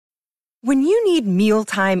When you need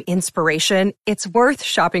mealtime inspiration, it's worth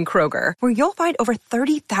shopping Kroger, where you'll find over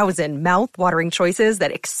 30,000 mouth-watering choices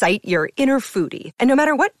that excite your inner foodie. And no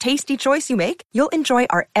matter what tasty choice you make, you'll enjoy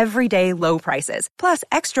our everyday low prices, plus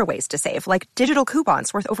extra ways to save, like digital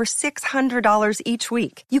coupons worth over $600 each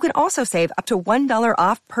week. You can also save up to $1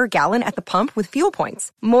 off per gallon at the pump with fuel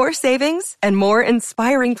points. More savings and more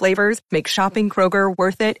inspiring flavors make shopping Kroger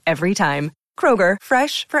worth it every time. Kroger,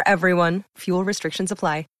 fresh for everyone. Fuel restrictions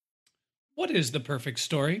apply. What is the perfect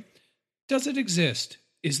story? Does it exist?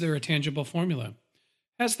 Is there a tangible formula?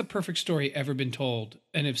 Has the perfect story ever been told?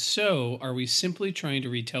 And if so, are we simply trying to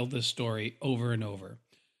retell this story over and over?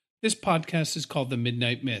 This podcast is called The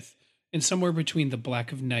Midnight Myth, and somewhere between the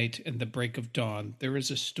black of night and the break of dawn, there is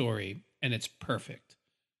a story, and it's perfect.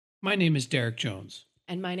 My name is Derek Jones.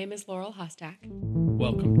 And my name is Laurel Hostak.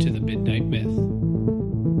 Welcome to The Midnight Myth.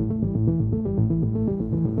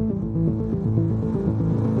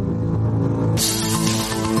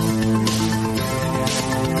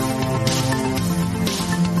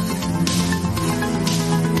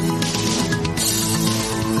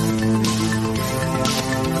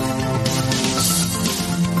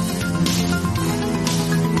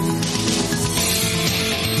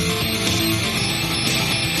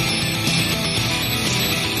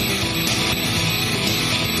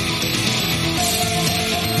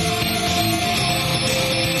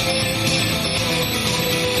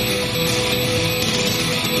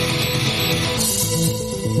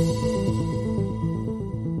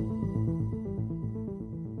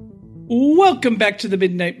 Welcome back to The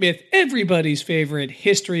Midnight Myth, everybody's favorite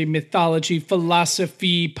history, mythology,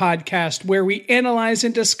 philosophy podcast, where we analyze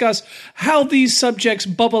and discuss how these subjects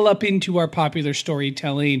bubble up into our popular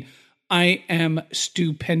storytelling. I am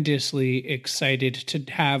stupendously excited to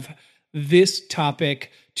have this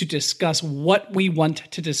topic to discuss what we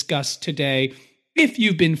want to discuss today. If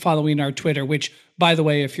you've been following our Twitter, which, by the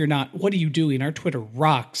way, if you're not, what are you doing? Our Twitter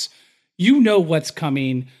rocks. You know what's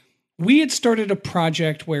coming. We had started a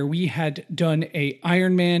project where we had done a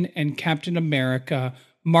Iron Man and Captain America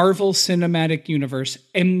Marvel Cinematic Universe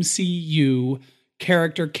MCU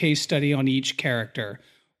character case study on each character.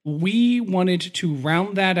 We wanted to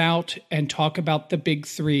round that out and talk about the big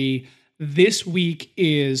three. This week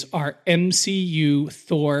is our MCU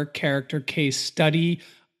Thor character case study.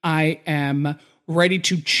 I am ready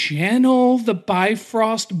to channel the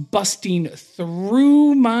Bifrost busting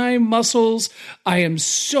through my muscles. I am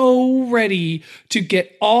so ready to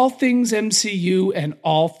get all things MCU and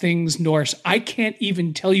all things Norse. I can't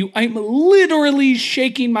even tell you, I'm literally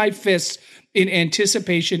shaking my fists in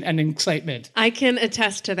anticipation and excitement. I can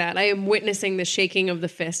attest to that. I am witnessing the shaking of the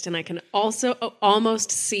fist, and I can also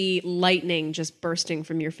almost see lightning just bursting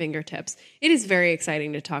from your fingertips. It is very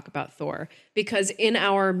exciting to talk about Thor, because in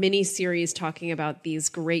our mini-series talking about these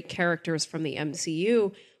great characters from the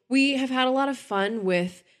MCU, we have had a lot of fun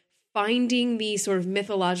with finding the sort of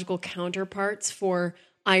mythological counterparts for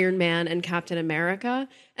Iron Man and Captain America,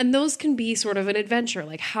 and those can be sort of an adventure.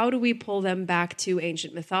 Like, how do we pull them back to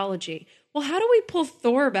ancient mythology? Well, how do we pull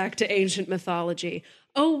Thor back to ancient mythology?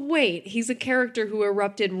 Oh, wait, he's a character who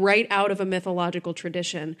erupted right out of a mythological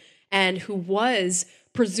tradition and who was,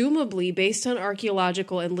 presumably based on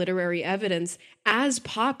archaeological and literary evidence, as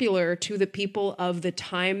popular to the people of the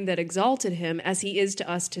time that exalted him as he is to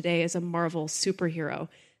us today as a Marvel superhero.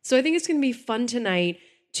 So I think it's going to be fun tonight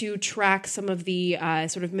to track some of the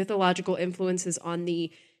sort of mythological influences on the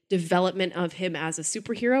development of him as a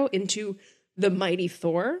superhero into the mighty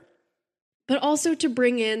Thor, but also to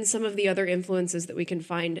bring in some of the other influences that we can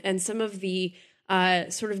find and some of the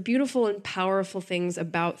sort of beautiful and powerful things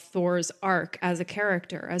about Thor's arc as a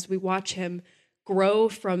character, as we watch him grow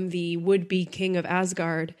from the would-be king of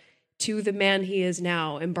Asgard to the man he is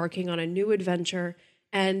now, embarking on a new adventure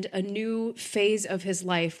and a new phase of his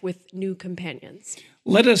life with new companions.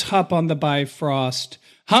 Let us hop on the Bifrost.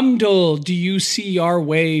 Humdol, do you see our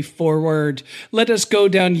way forward? Let us go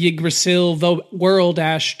down Yggdrasil, the world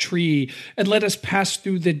ash tree, and let us pass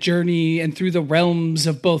through the journey and through the realms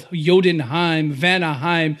of both Jotunheim,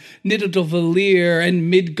 Vanaheim, Nidavellir, and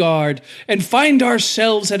Midgard, and find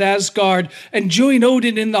ourselves at Asgard, and join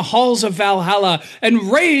Odin in the halls of Valhalla,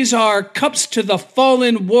 and raise our cups to the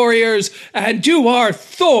fallen warriors, and do our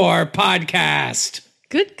Thor podcast.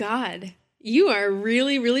 Good God. You are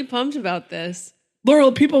really, really pumped about this.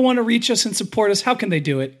 Laurel, people want to reach us and support us. How can they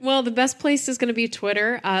do it? Well, the best place is going to be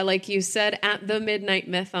Twitter. Like you said, at The Midnight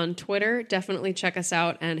Myth on Twitter. Definitely check us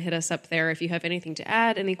out and hit us up there if you have anything to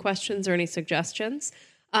add, any questions or any suggestions.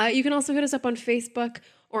 You can also hit us up on Facebook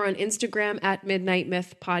or on Instagram at Midnight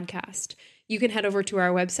Myth Podcast. You can head over to our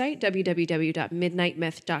website,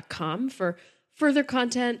 www.midnightmyth.com, for further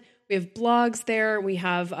content. We have blogs there. We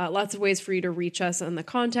have lots of ways for you to reach us on the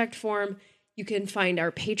contact form. You can find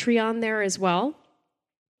our Patreon there as well.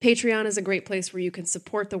 Patreon is a great place where you can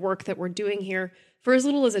support the work that we're doing here for as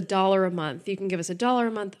little as $1 a month. You can give us $1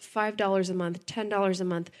 a month, $5 a month, $10 a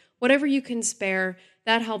month, whatever you can spare.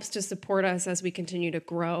 That helps to support us as we continue to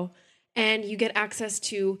grow. And you get access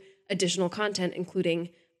to additional content, including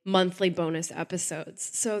monthly bonus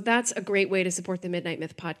episodes. So that's a great way to support the Midnight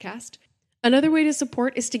Myth podcast. Another way to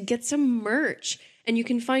support is to get some merch, and you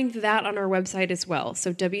can find that on our website as well.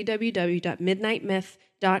 So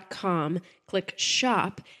www.midnightmyth.com, click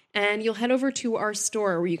shop, and you'll head over to our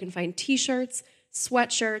store where you can find t-shirts,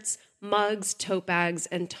 sweatshirts, mugs, tote bags,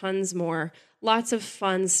 and tons more. Lots of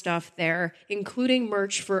fun stuff there, including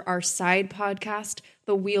merch for our side podcast,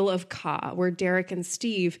 The Wheel of Ka, where Derek and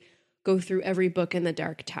Steve go through every book in the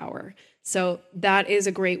Dark Tower. So that is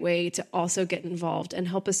a great way to also get involved and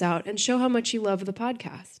help us out and show how much you love the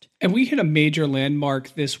podcast. And we hit a major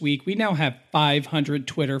landmark this week. We now have 500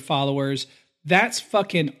 Twitter followers. That's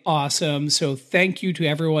fucking awesome. So thank you to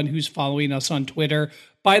everyone who's following us on Twitter.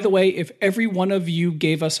 By the way, if every one of you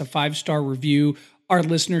gave us a 5-star review, our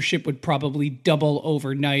listenership would probably double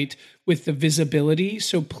overnight with the visibility.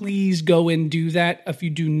 So please go and do that if you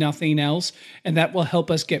do nothing else. And that will help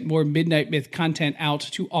us get more Midnight Myth content out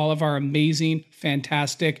to all of our amazing,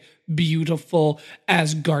 fantastic, beautiful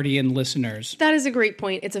Asgardian listeners. That is a great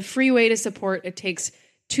point. It's a free way to support. It takes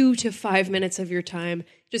 2 to 5 minutes of your time.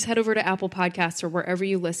 Just head over to Apple Podcasts or wherever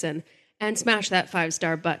you listen and smash that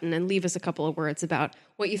 5-star button and leave us a couple of words about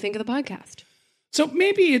what you think of the podcast. So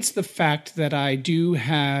maybe it's the fact that I do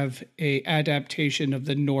have a adaptation of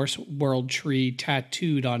the Norse world tree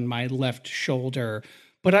tattooed on my left shoulder,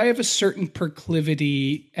 but I have a certain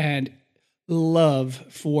proclivity and love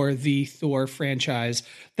for the Thor franchise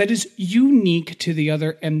that is unique to the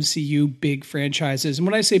other MCU big franchises. And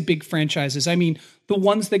when I say big franchises, I mean the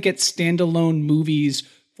ones that get standalone movies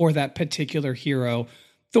for that particular hero.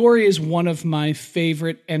 Thor is one of my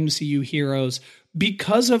favorite MCU heroes.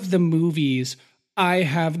 Because of the movies, I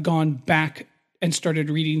have gone back and started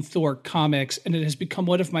reading Thor comics, and it has become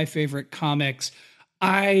one of my favorite comics.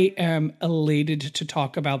 I am elated to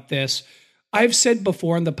talk about this. I've said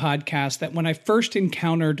before on the podcast that when I first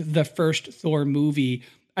encountered the first Thor movie,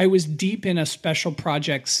 I was deep in a special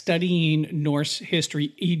project studying Norse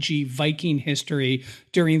history, e.g. Viking history,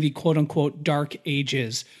 during the quote-unquote Dark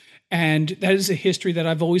Ages. And that is a history that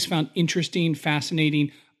I've always found interesting,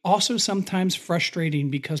 fascinating, also sometimes frustrating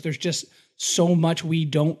because there's just so much we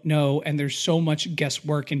don't know, and there's so much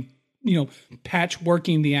guesswork and,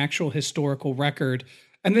 patchworking the actual historical record.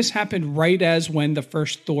 And this happened right as when the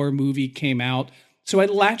first Thor movie came out. So I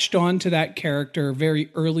latched on to that character very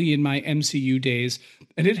early in my MCU days,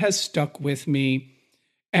 and it has stuck with me.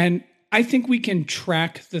 And I think we can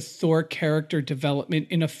track the Thor character development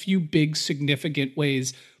in a few big significant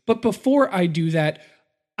ways. But before I do that,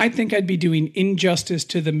 I think I'd be doing injustice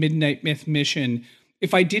to the Midnight Myth mission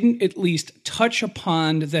if I didn't at least touch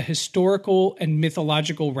upon the historical and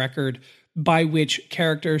mythological record by which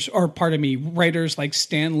writers like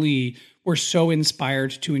Stan Lee were so inspired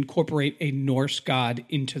to incorporate a Norse god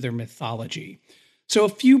into their mythology. So a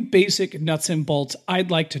few basic nuts and bolts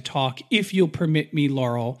I'd like to talk, if you'll permit me,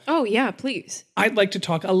 Laurel. Oh, yeah, please. I'd like to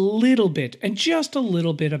talk a little bit, and just a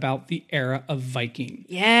little bit, about the era of Viking.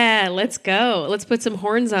 Yeah, let's go. Let's put some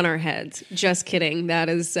horns on our heads. Just kidding. That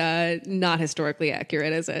is not historically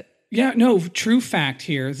accurate, is it? Yeah, no, true fact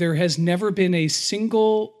here. There has never been a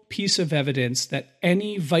single piece of evidence that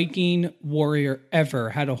any Viking warrior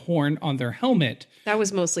ever had a horn on their helmet. That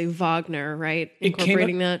was mostly Wagner, right?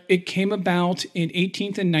 Incorporating that. It came about in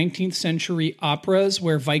 18th and 19th century operas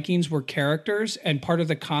where Vikings were characters, and part of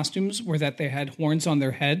the costumes were that they had horns on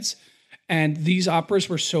their heads. And these operas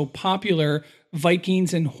were so popular,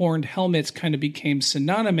 Vikings and horned helmets kind of became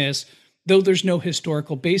synonymous, though there's no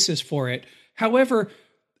historical basis for it. However,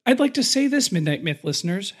 I'd like to say this, Midnight Myth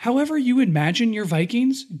listeners. However you imagine your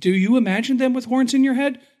Vikings, do you imagine them with horns in your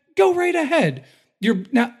head? Go right ahead.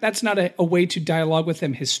 That's not a way to dialogue with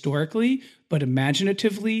them historically, but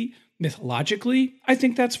imaginatively, mythologically, I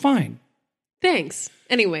think that's fine. Thanks.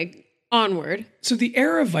 Anyway, onward. So the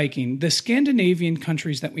era of Viking, the Scandinavian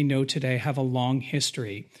countries that we know today have a long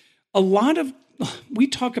history. We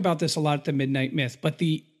talk about this a lot at the Midnight Myth, but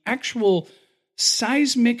the actual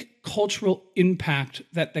seismic cultural impact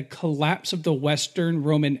that the collapse of the Western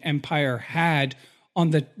Roman Empire had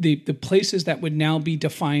on the places that would now be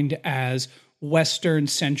defined as Western,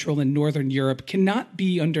 Central, and Northern Europe cannot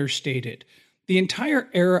be understated. The entire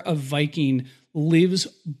era of Viking lives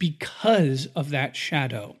because of that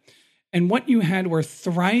shadow. And what you had were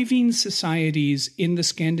thriving societies in the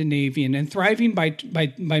Scandinavian, and thriving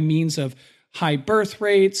by means of high birth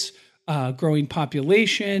rates, growing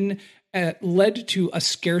population, led to a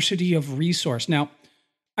scarcity of resource. Now,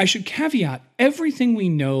 I should caveat, everything we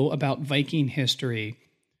know about Viking history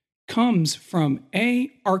comes from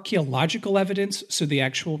A, archaeological evidence, so the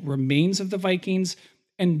actual remains of the Vikings,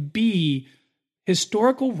 and B,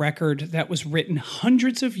 historical record that was written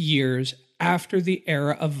hundreds of years after the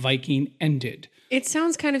era of Viking ended. It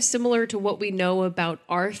sounds kind of similar to what we know about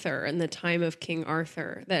Arthur and the time of King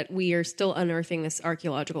Arthur, that we are still unearthing this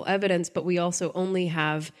archaeological evidence, but we also only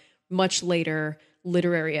have much later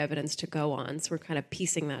literary evidence to go on. So we're kind of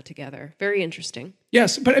piecing that together. Very interesting.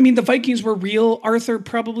 Yes, but I mean, the Vikings were real. Arthur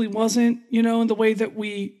probably wasn't, in the way that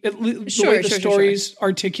the stories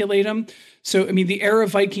articulate them. So, I mean, the era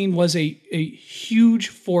of Viking was a huge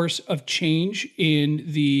force of change in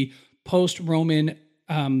the post-Roman,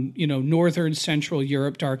 Northern Central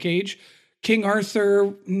Europe Dark Age. King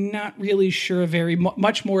Arthur, not really sure,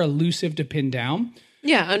 much more elusive to pin down.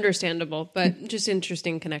 Yeah, understandable, but just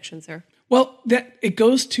interesting connections there. Well, that it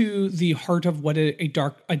goes to the heart of what a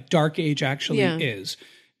dark age actually is.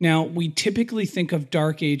 Now, we typically think of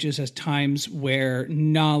dark ages as times where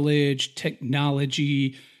knowledge,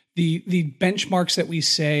 technology, the benchmarks that we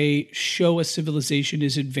say show a civilization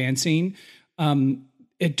is advancing.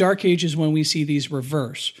 A dark age is when we see these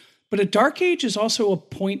reverse. But a dark age is also a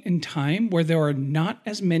point in time where there are not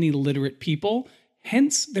as many literate people.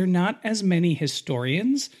 Hence, there are not as many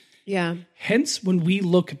historians. Yeah. Hence, when we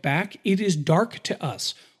look back, it is dark to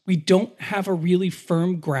us. We don't have a really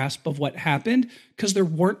firm grasp of what happened because there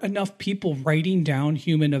weren't enough people writing down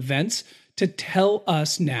human events to tell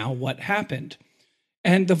us now what happened.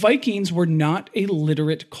 And the Vikings were not a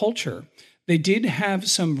literate culture. They did have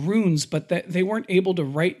some runes, but they weren't able to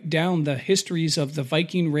write down the histories of the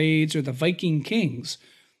Viking raids or the Viking kings.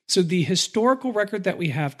 So the historical record that we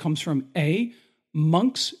have comes from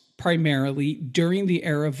monks primarily during the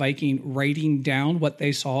era of Viking writing down what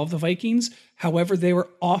they saw of the Vikings. However, they were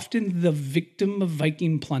often the victim of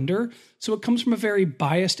Viking plunder. So it comes from a very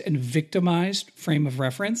biased and victimized frame of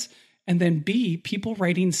reference. And then B, people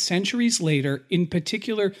writing centuries later, in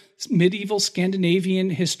particular medieval Scandinavian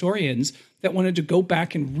historians that wanted to go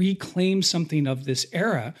back and reclaim something of this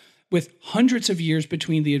era with hundreds of years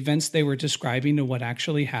between the events they were describing and what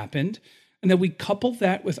actually happened. And then we couple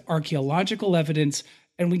that with archaeological evidence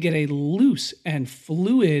and we get a loose and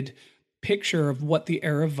fluid picture of what the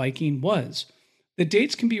era of Viking was. The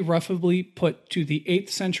dates can be roughly put to the 8th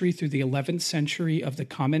century through the 11th century of the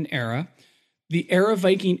Common Era. The era of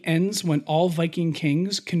Viking ends when all Viking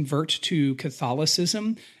kings convert to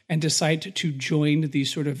Catholicism and decide to join the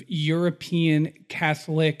sort of European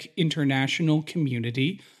Catholic international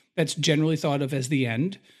community that's generally thought of as the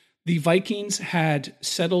end. The Vikings had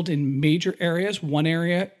settled in major areas. One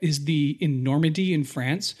area is in Normandy in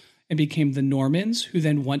France and became the Normans, who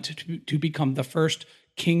then went to become the first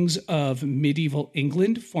kings of medieval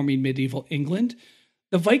England, forming medieval England.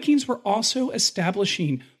 The Vikings were also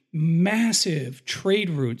establishing massive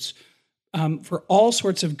trade routes for all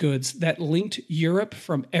sorts of goods that linked Europe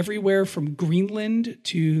from everywhere from Greenland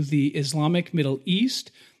to the Islamic Middle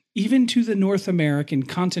East, even to the North American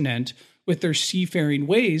continent. With their seafaring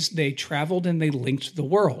ways, they traveled and they linked the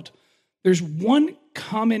world. There's one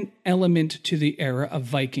common element to the era of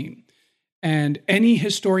Viking, and any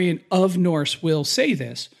historian of Norse will say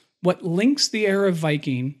this. What links the era of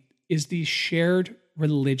Viking is the shared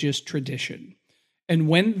religious tradition. And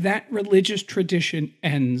when that religious tradition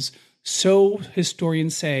ends, so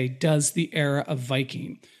historians say, does the era of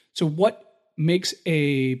Viking. So what makes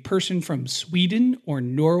a person from Sweden or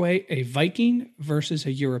Norway a Viking versus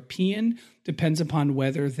a European depends upon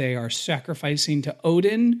whether they are sacrificing to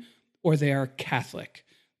Odin or they are Catholic.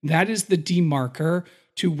 That is the demarker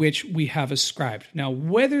to which we have ascribed. Now,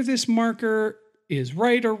 whether this marker is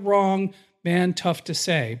right or wrong, man, tough to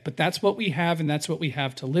say, but that's what we have and that's what we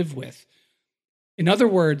have to live with. In other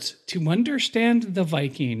words, to understand the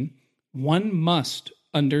Viking, one must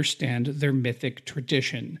understand their mythic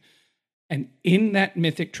tradition. And in that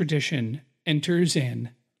mythic tradition enters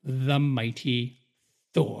in the mighty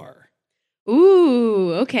Thor.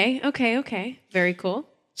 Ooh, okay. Very cool.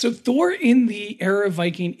 So Thor in the era of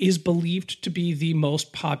Viking is believed to be the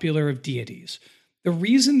most popular of deities. The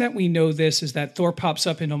reason that we know this is that Thor pops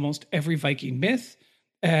up in almost every Viking myth,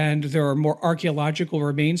 and there are more archaeological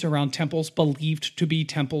remains around temples believed to be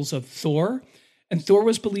temples of Thor. And Thor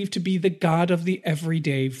was believed to be the god of the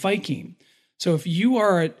everyday Viking. So if you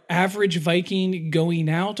are an average Viking going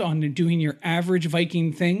out on doing your average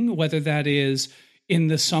Viking thing, whether that is in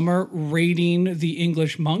the summer raiding the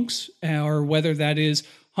English monks, or whether that is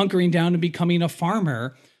hunkering down and becoming a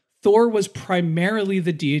farmer, Thor was primarily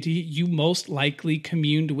the deity you most likely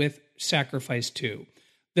communed with, sacrifice to.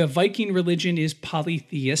 The Viking religion is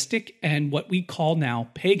polytheistic and what we call now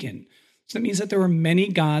pagan. So that means that there are many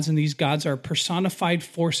gods, and these gods are personified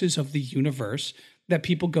forces of the universe that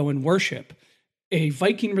people go and worship. A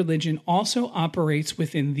Viking religion also operates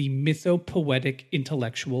within the mythopoetic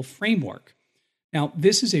intellectual framework. Now,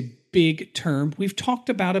 this is a big term. We've talked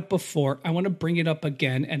about it before. I want to bring it up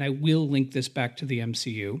again, and I will link this back to the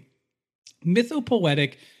MCU.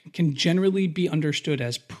 Mythopoetic can generally be understood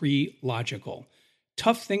as pre-logical.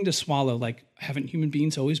 Tough thing to swallow, like, haven't human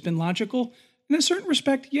beings always been logical? In a certain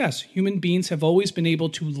respect, yes, human beings have always been able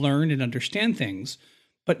to learn and understand things,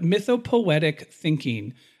 but mythopoetic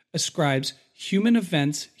thinking ascribes human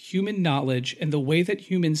events, human knowledge, and the way that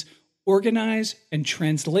humans organize and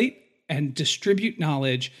translate and distribute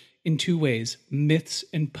knowledge in two ways, myths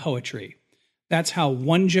and poetry. That's how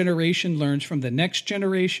one generation learns from the next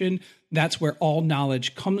generation. That's where all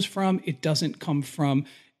knowledge comes from. It doesn't come from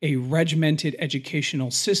a regimented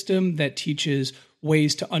educational system that teaches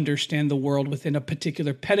ways to understand the world within a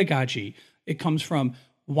particular pedagogy. It comes from,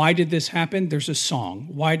 why did this happen? There's a song.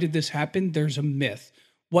 Why did this happen? There's a myth.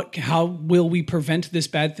 How will we prevent this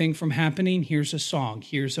bad thing from happening? Here's a song.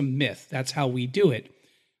 Here's a myth. That's how we do it.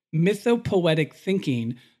 Mythopoetic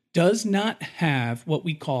thinking does not have what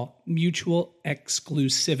we call mutual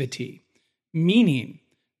exclusivity, meaning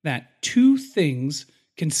that two things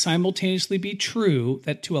can simultaneously be true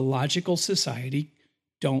that to a logical society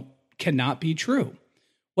cannot be true.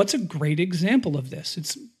 What's a great example of this?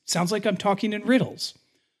 It sounds like I'm talking in riddles.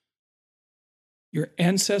 Your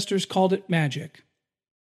ancestors called it magic.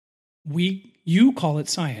 You call it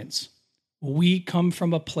science. We come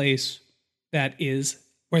from a place that is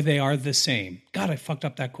where they are the same. God, I fucked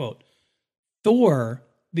up that quote. Thor,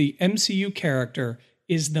 the MCU character,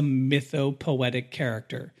 is the mythopoetic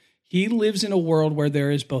character. He lives in a world where there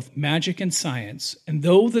is both magic and science. And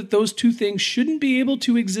though that those two things shouldn't be able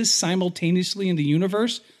to exist simultaneously in the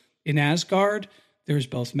universe, in Asgard, there is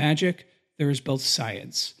both magic, there is both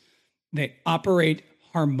science. They operate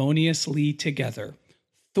harmoniously together.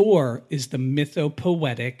 Thor is the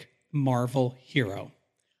mythopoetic Marvel hero.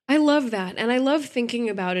 I love that. And I love thinking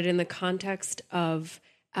about it in the context of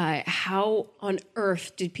how on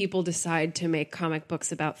earth did people decide to make comic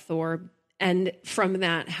books about Thor? And from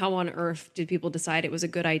that, how on earth did people decide it was a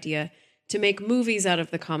good idea to make movies out of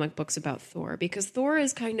the comic books about Thor? Because Thor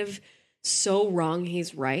is kind of so wrong,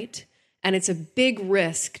 he's right. And it's a big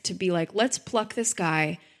risk to be like, let's pluck this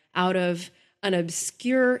guy out of an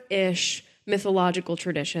obscure-ish mythological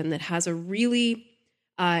tradition that has a really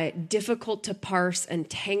difficult to parse and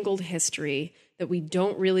tangled history that we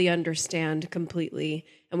don't really understand completely,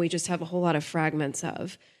 and we just have a whole lot of fragments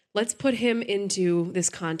of. Let's put him into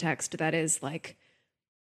this context that is like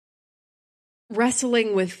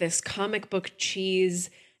wrestling with this comic book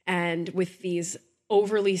cheese and with these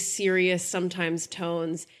overly serious sometimes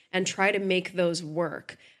tones, and try to make those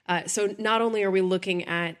work. So not only are we looking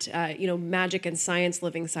at magic and science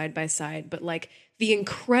living side by side, but like the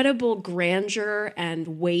incredible grandeur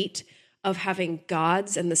and weight of having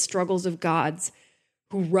gods and the struggles of gods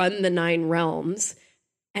who run the 9 realms,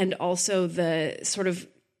 and also the sort of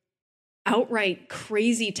outright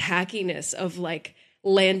crazy tackiness of like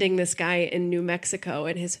landing this guy in New Mexico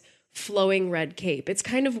and his flowing red cape. It's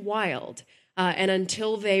kind of wild. And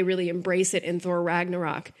until they really embrace it in Thor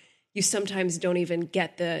Ragnarok, you sometimes don't even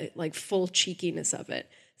get the like full cheekiness of it.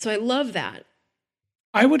 So I love that.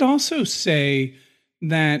 I would also say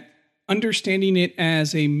that understanding it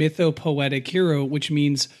as a mythopoetic hero, which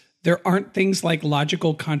means there aren't things like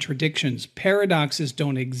logical contradictions. Paradoxes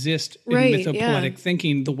don't exist in mythopoetic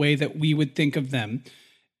thinking the way that we would think of them.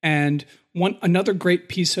 And another great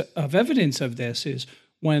piece of evidence of this is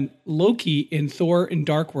when Loki in Thor in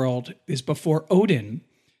Dark World is before Odin,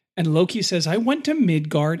 and Loki says, I went to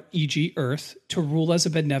Midgard, e.g. Earth, to rule as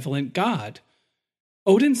a benevolent god.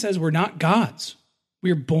 Odin says, we're not gods.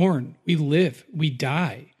 We're born, we live, we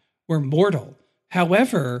die. We're mortal.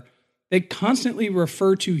 However, they constantly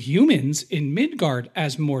refer to humans in Midgard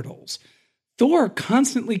as mortals. Thor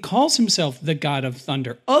constantly calls himself the god of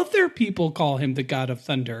thunder. Other people call him the god of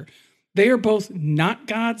thunder. They are both not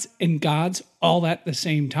gods and gods all at the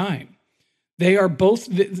same time. They are both,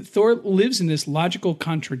 Thor lives in this logical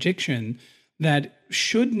contradiction that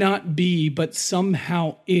should not be, but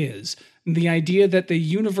somehow is. The idea that the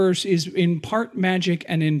universe is in part magic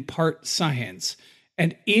and in part science.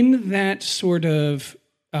 And in that sort of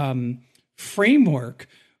framework,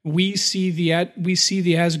 we see the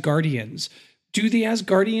Asgardians Do the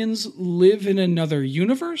Asgardians live in another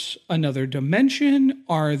universe, another dimension?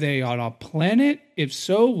 Are they on a planet? If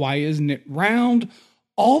so, why isn't it round?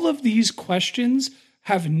 All of these questions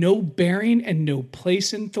have no bearing and no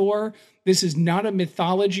place in Thor. This is not a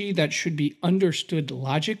mythology that should be understood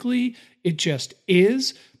logically. It just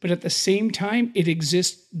is. But at the same time, it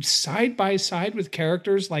exists side by side with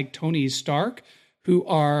characters like Tony Stark, who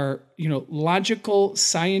are, logical,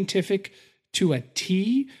 scientific to a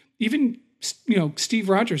T. Even, Steve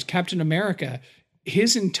Rogers, Captain America,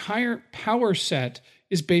 his entire power set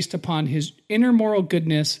is based upon his inner moral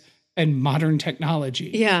goodness and modern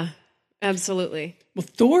technology. Yeah, absolutely. Well,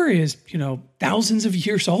 Thor is, thousands of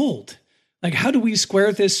years old. Like, how do we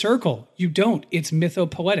square this circle? You don't. It's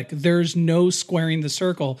mythopoetic. There's no squaring the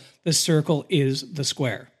circle. The circle is the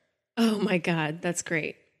square. Oh my God, that's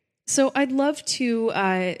great. So I'd love to,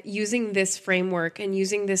 using this framework and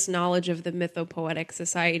using this knowledge of the mythopoetic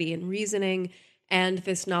society and reasoning and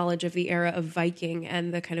this knowledge of the era of Viking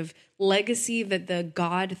and the kind of legacy that the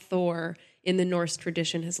god Thor in the Norse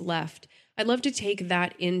tradition has left, I'd love to take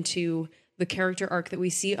that into the character arc that we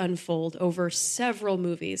see unfold over several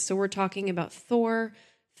movies. So we're talking about Thor,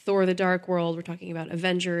 Thor the Dark World, we're talking about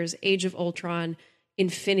Avengers, Age of Ultron,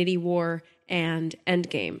 Infinity War, and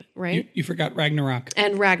Endgame, right? You forgot Ragnarok.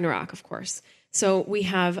 And Ragnarok, of course. So we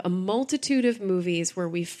have a multitude of movies where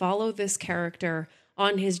we follow this character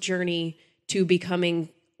on his journey to becoming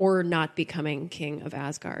or not becoming king of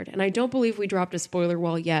Asgard. And I don't believe we dropped a spoiler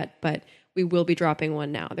wall yet, but we will be dropping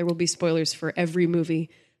one now. There will be spoilers for every movie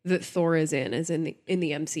that Thor is in the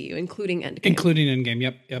MCU, including Endgame. Including Endgame,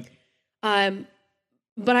 yep.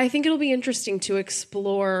 But I think it'll be interesting to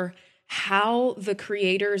explore how the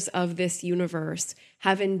creators of this universe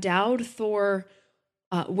have endowed Thor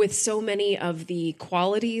with so many of the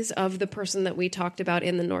qualities of the person that we talked about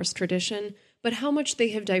in the Norse tradition, but how much they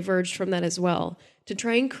have diverged from that as well to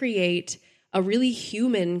try and create a really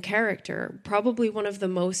human character, probably one of the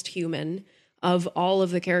most human of all of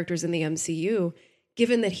the characters in the MCU.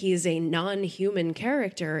 Given that he is a non-human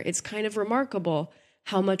character, it's kind of remarkable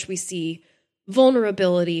how much we see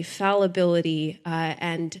vulnerability, fallibility,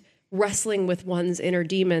 and wrestling with one's inner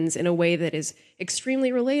demons in a way that is extremely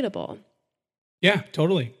relatable. Yeah,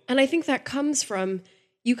 totally. And I think that comes from,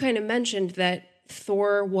 you kind of mentioned that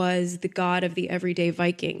Thor was the god of the everyday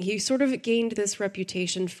Viking. He sort of gained this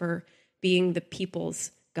reputation for being the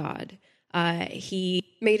people's god. He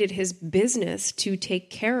made it his business to take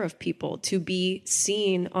care of people, to be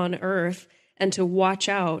seen on Earth, and to watch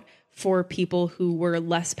out for people who were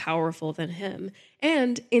less powerful than him.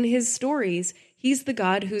 And in his stories, he's the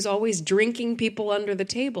god who's always drinking people under the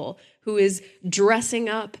table, who is dressing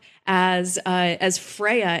up as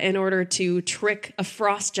Freya in order to trick a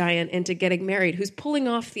frost giant into getting married, who's pulling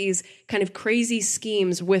off these kind of crazy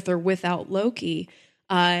schemes with or without Loki,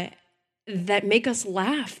 that make us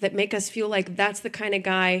laugh, that make us feel like that's the kind of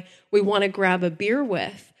guy we want to grab a beer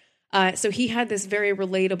with. So he had this very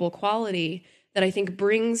relatable quality that I think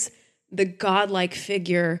brings the godlike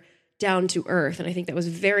figure down to earth. And I think that was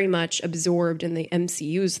very much absorbed in the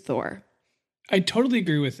MCU's Thor. I totally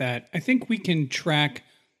agree with that. I think we can track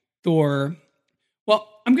Thor. Well,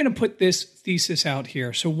 I'm going to put this thesis out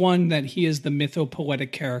here. So one, that he is the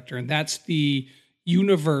mythopoetic character, and that's the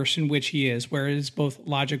universe in which he is, where it is both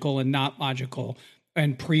logical and not logical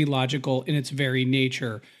and pre-logical in its very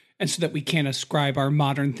nature. And so that we can't ascribe our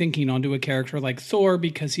modern thinking onto a character like Thor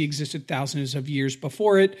because he existed thousands of years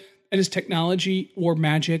before it, and his technology or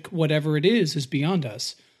magic, whatever it is beyond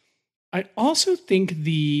us. I also think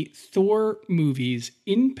the Thor movies,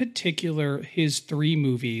 in particular his 3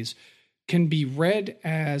 movies, can be read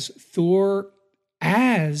as Thor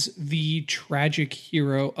as the tragic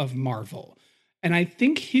hero of Marvel. And I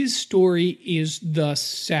think his story is the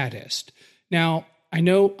saddest. Now, I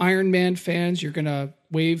know Iron Man fans, you're going to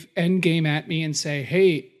wave Endgame at me and say,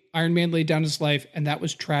 hey, Iron Man laid down his life and that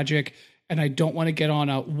was tragic. And I don't want to get on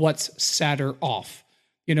a what's sadder off.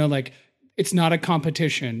 It's not a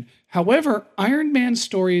competition. However, Iron Man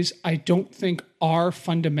stories, I don't think are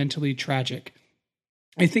fundamentally tragic.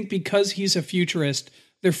 I think because he's a futurist,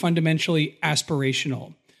 they're fundamentally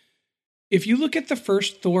aspirational. If you look at the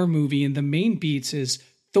first Thor movie, and the main beats is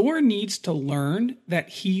Thor needs to learn that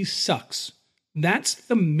he sucks. That's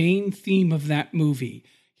the main theme of that movie.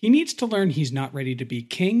 He needs to learn he's not ready to be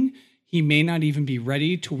king. He may not even be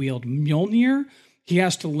ready to wield Mjolnir. He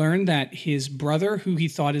has to learn that his brother, who he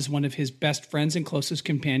thought is one of his best friends and closest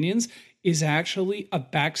companions, is actually a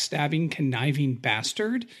backstabbing, conniving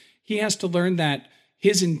bastard. He has to learn that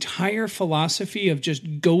his entire philosophy of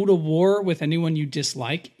just go to war with anyone you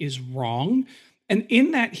dislike is wrong. And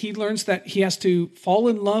in that, he learns that he has to fall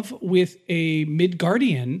in love with a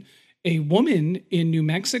Midgardian, a woman in New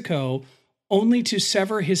Mexico, only to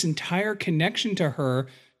sever his entire connection to her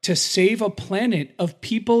to save a planet of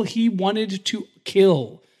people he wanted to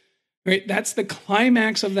kill. Right? That's the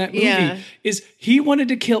climax of that movie. Yeah. Is he wanted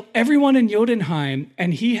to kill everyone in Jotunheim,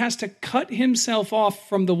 and he has to cut himself off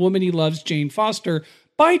from the woman he loves, Jane Foster,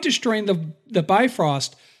 by destroying the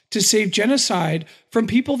Bifrost to save genocide from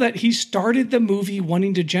people that he started the movie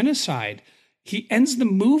wanting to genocide. He ends the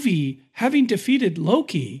movie having defeated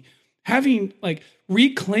Loki, having like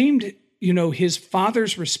reclaimed, his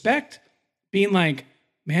father's respect, being like,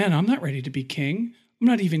 man, I'm not ready to be king. I'm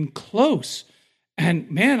not even close.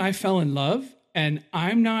 And man, I fell in love and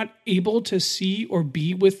I'm not able to see or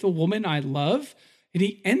be with the woman I love. And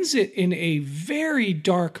he ends it in a very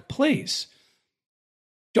dark place.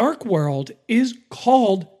 Dark World is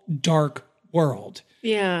called Dark World.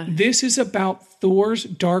 Yeah. This is about Thor's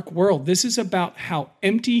dark world. This is about how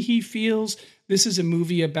empty he feels. This is a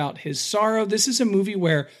movie about his sorrow. This is a movie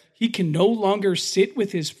where he can no longer sit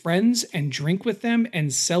with his friends and drink with them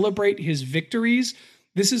and celebrate his victories.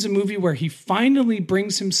 This is a movie where he finally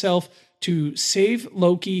brings himself to save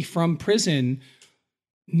Loki from prison,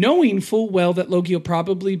 knowing full well that Loki will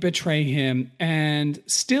probably betray him. And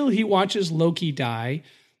still he watches Loki die.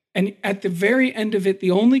 And at the very end of it,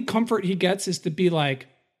 the only comfort he gets is to be like,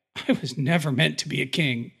 I was never meant to be a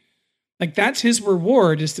king. Like, that's his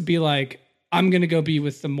reward, is to be like, I'm going to go be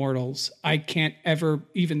with the mortals. I can't ever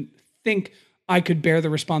even think I could bear the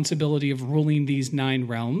responsibility of ruling these 9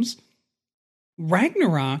 realms.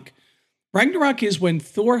 Ragnarok is when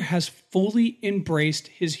Thor has fully embraced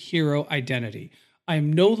his hero identity. I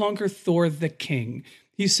am no longer Thor the king.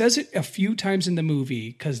 He says it a few times in the movie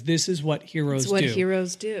because this is what heroes do. It's what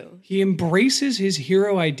heroes do. He embraces his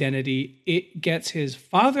hero identity. It gets his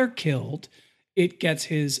father killed. It gets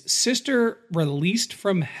his sister released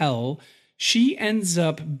from hell. She ends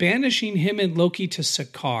up banishing him and Loki to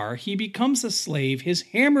Sakaar. He becomes a slave. His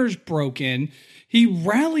hammer's broken. He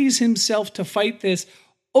rallies himself to fight this,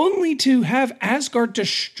 only to have Asgard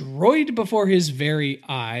destroyed before his very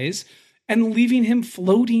eyes and leaving him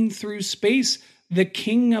floating through space, the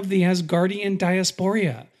king of the Asgardian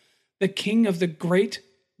diaspora, the king of the great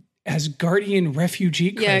Asgardian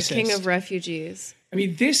refugee crisis. Yeah, king of refugees. I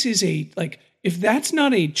mean, this is if that's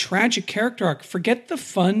not a tragic character arc, forget the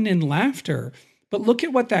fun and laughter, but look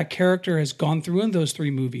at what that character has gone through in those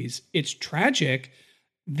 3 movies. It's tragic.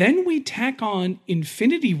 Then we tack on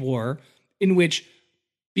Infinity War, in which,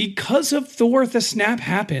 because of Thor, the snap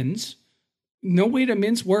happens. No way to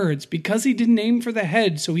mince words. Because he didn't aim for the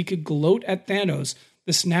head so he could gloat at Thanos,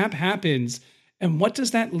 the snap happens. And what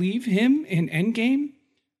does that leave him in Endgame?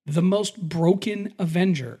 The most broken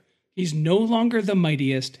Avenger. He's no longer the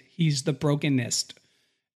mightiest. He's the brokenest.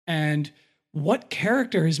 And what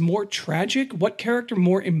character is more tragic? What character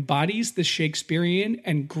more embodies the Shakespearean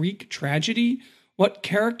and Greek tragedy? What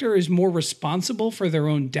character is more responsible for their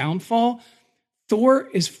own downfall? Thor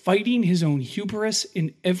is fighting his own hubris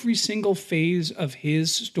in every single phase of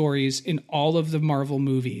his stories in all of the Marvel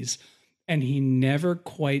movies, and he never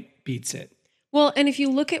quite beats it. Well, and if you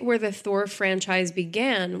look at where the Thor franchise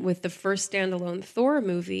began with the first standalone Thor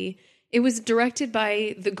movie, it was directed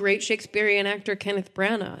by the great Shakespearean actor Kenneth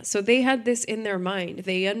Branagh. So they had this in their mind.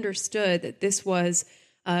 They understood that this was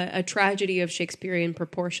a tragedy of Shakespearean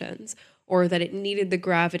proportions, or that it needed the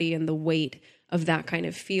gravity and the weight of that kind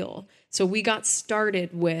of feel. So we got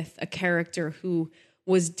started with a character who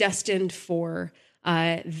was destined for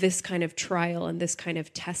this kind of trial and this kind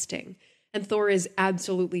of testing. And Thor is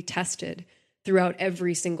absolutely tested throughout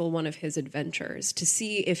every single one of his adventures to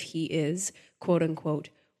see if he is, quote unquote,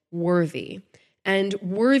 worthy. And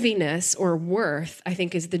worthiness or worth, I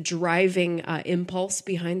think, is the driving impulse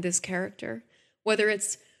behind this character, whether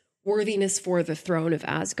it's worthiness for the throne of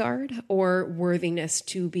Asgard, or worthiness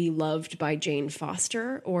to be loved by Jane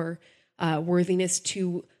Foster, or worthiness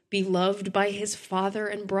to be loved by his father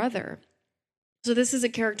and brother. So this is a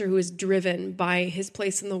character who is driven by his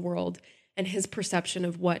place in the world and his perception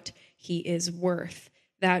of what he is worth.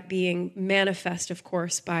 That being manifest, of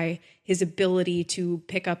course, by his ability to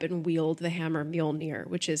pick up and wield the hammer Mjolnir,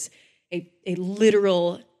 which is a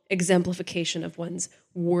literal exemplification of one's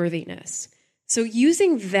worthiness. So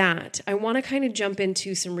using that, I want to kind of jump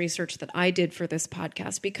into some research that I did for this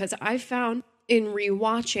podcast, because I found in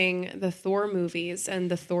rewatching the Thor movies and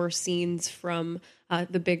the Thor scenes from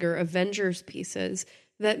the bigger Avengers pieces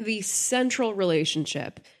that the central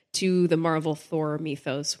relationship to the Marvel Thor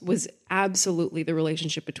mythos was absolutely the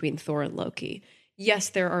relationship between Thor and Loki. Yes,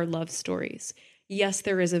 there are love stories. yes,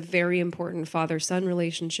 there is a very important father-son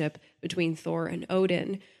relationship between Thor and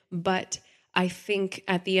Odin, but I think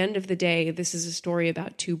at the end of the day, this is a story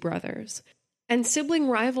about two brothers. And sibling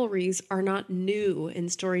rivalries are not new in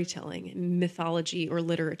storytelling, in mythology, or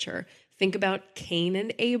literature. Think about Cain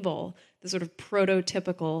and Abel, the sort of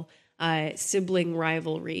prototypical sibling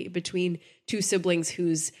rivalry between two siblings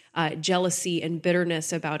whose jealousy and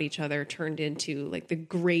bitterness about each other turned into like the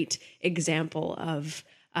great example of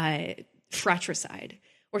fratricide.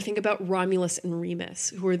 Or think about Romulus and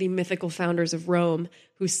Remus, who are the mythical founders of Rome,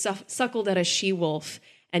 who suckled at a she-wolf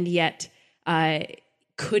and yet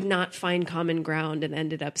could not find common ground and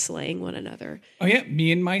ended up slaying one another. Oh, yeah.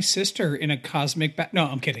 Me and my sister in a cosmic No,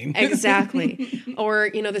 I'm kidding. Exactly. Or,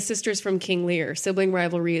 the sisters from King Lear. Sibling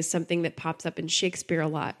rivalry is something that pops up in Shakespeare a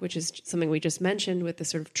lot, which is something we just mentioned with the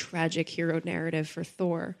sort of tragic hero narrative for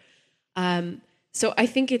Thor. So I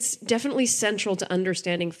think it's definitely central to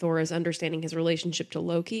understanding Thor as understanding his relationship to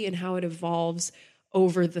Loki and how it evolves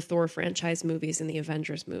over the Thor franchise movies and the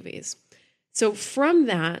Avengers movies. So from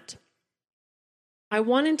that, I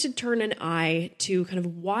wanted to turn an eye to kind of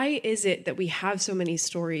why is it that we have so many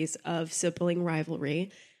stories of sibling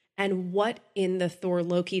rivalry, and what in the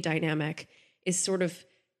Thor-Loki dynamic is sort of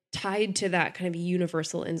tied to that kind of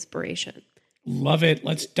universal inspiration. Love it.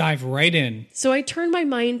 Let's dive right in. So I turned my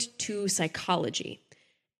mind to psychology.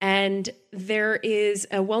 And there is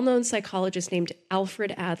a well-known psychologist named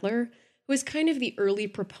Alfred Adler, who is kind of the early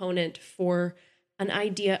proponent for an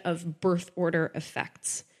idea of birth order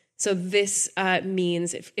effects. So this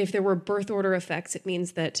means if there were birth order effects, it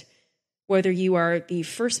means that whether you are the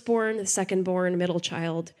firstborn, the secondborn, middle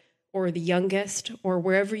child, or the youngest, or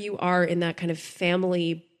wherever you are in that kind of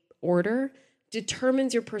family order,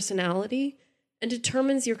 determines your personality and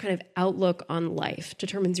determines your kind of outlook on life,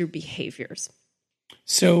 determines your behaviors.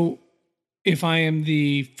 So if I am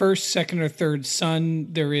the first, second, or third son,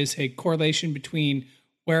 there is a correlation between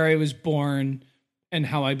where I was born and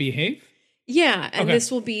how I behave? Yeah, and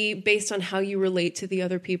This will be based on how you relate to the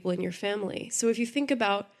other people in your family. So if you think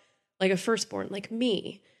about like a firstborn, like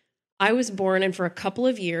me, I was born, and for a couple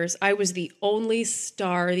of years, I was the only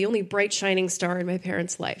star, the only bright shining star in my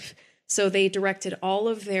parents' life. So they directed all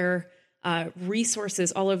of their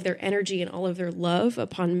resources, all of their energy, and all of their love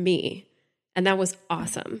upon me. And that was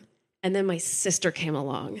awesome. And then my sister came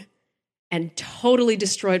along and totally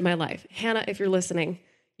destroyed my life. Hannah, if you're listening,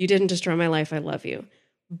 you didn't destroy my life. I love you.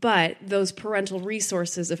 But those parental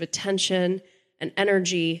resources of attention and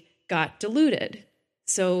energy got diluted.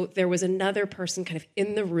 So there was another person kind of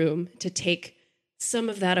in the room to take some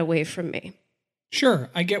of that away from me. Sure,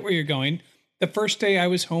 I get where you're going. The first day I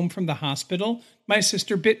was home from the hospital, my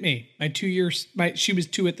sister bit me. She was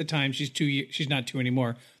 2 at the time. She's not 2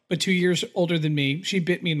 anymore, but 2 years older than me. She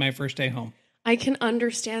bit me in my first day home. I can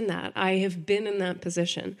understand that. I have been in that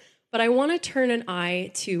position. But I want to turn an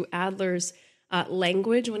eye to Adler's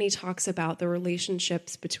language when he talks about the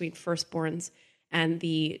relationships between firstborns and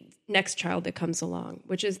the next child that comes along,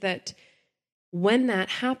 which is that when that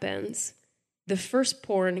happens, the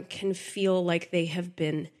firstborn can feel like they have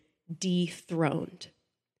been dethroned.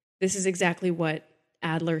 This is exactly what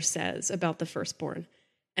Adler says about the firstborn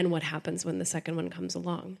and what happens when the second one comes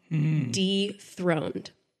along.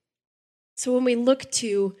 Dethroned. So when we look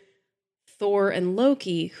to Thor and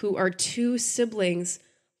Loki, who are two siblings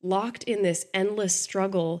locked in this endless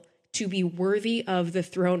struggle to be worthy of the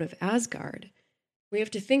throne of Asgard, we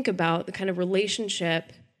have to think about the kind of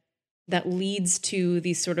relationship that leads to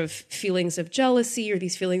these sort of feelings of jealousy or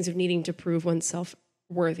these feelings of needing to prove oneself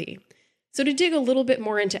worthy. So to dig a little bit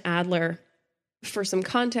more into Adler, for some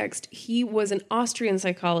context, he was an Austrian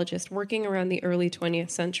psychologist working around the early 20th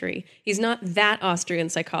century. He's not that Austrian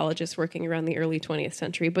psychologist working around the early 20th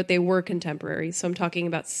century, but they were contemporaries. So I'm talking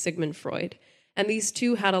about Sigmund Freud. And these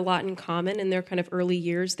two had a lot in common in their kind of early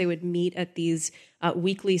years. They would meet at these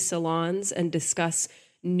weekly salons and discuss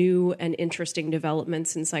new and interesting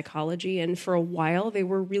developments in psychology. And for a while, they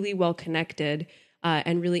were really well connected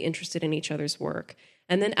and really interested in each other's work.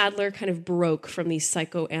 And then Adler kind of broke from the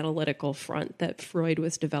psychoanalytical front that Freud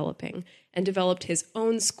was developing and developed his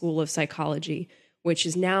own school of psychology, which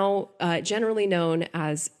is now generally known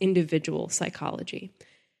as individual psychology.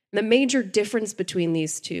 The major difference between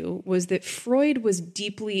these two was that Freud was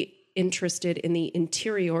deeply interested in the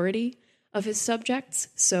interiority of his subjects.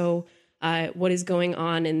 So what is going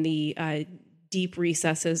on in the deep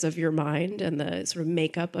recesses of your mind and the sort of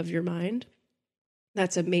makeup of your mind.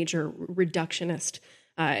 That's a major reductionist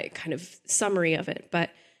kind of summary of it. But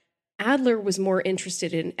Adler was more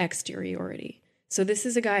interested in exteriority. So this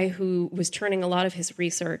is a guy who was turning a lot of his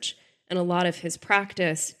research and a lot of his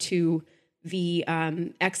practice to the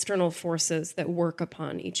external forces that work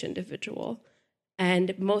upon each individual.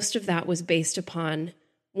 And most of that was based upon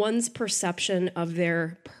one's perception of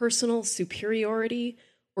their personal superiority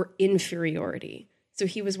or inferiority. So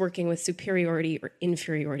he was working with superiority or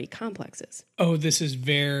inferiority complexes. Oh, this is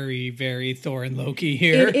very, very Thor and Loki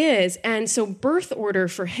here. It is. And so birth order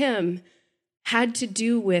for him had to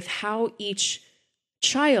do with how each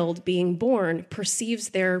child being born perceives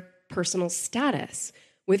their personal status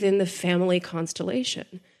within the family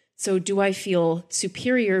constellation. So do I feel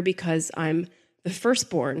superior because I'm the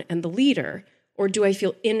firstborn and the leader? Or do I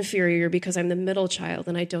feel inferior because I'm the middle child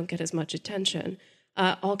and I don't get as much attention?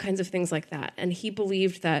 All kinds of things like that. And he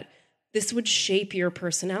believed that this would shape your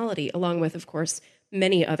personality, along with, of course,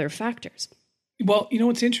 many other factors. Well, you know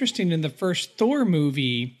what's interesting in the first Thor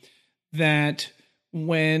movie, that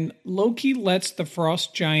when Loki lets the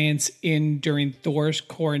frost giants in during Thor's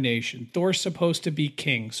coronation, Thor's supposed to be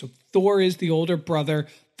king. So Thor is the older brother.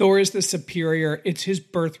 Thor is the superior. It's his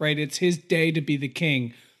birthright. It's his day to be the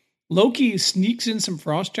king. Loki sneaks in some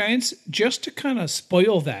frost giants just to kind of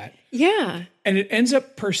spoil that. Yeah. And it ends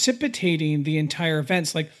up precipitating the entire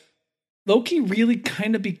events. Like, Loki really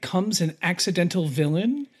kind of becomes an accidental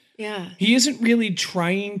villain. Yeah. He isn't really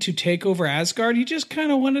trying to take over Asgard. He just kind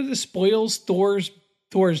of wanted to spoil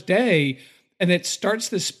Thor's day. And it starts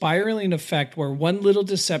this spiraling effect where one little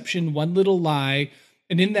deception, one little lie,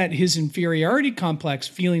 and in that his inferiority complex,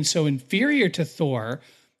 feeling so inferior to Thor,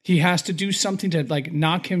 he has to do something to like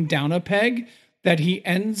knock him down a peg, that he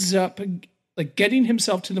ends up like getting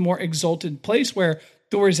himself to the more exalted place where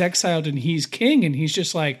Thor is exiled and he's king. And he's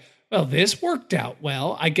just like, well, this worked out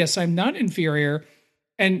well. I guess I'm not inferior.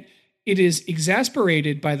 And it is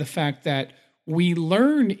exasperated by the fact that we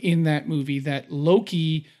learn in that movie that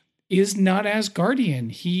Loki is not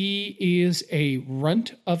Asgardian. He is a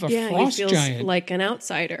runt of a frost he feels giant. Like an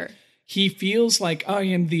outsider. He feels like, I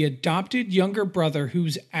am the adopted younger brother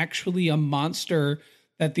who's actually a monster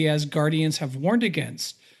that the Asgardians have warned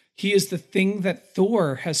against. He is the thing that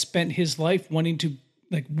Thor has spent his life wanting to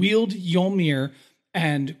like wield Mjolnir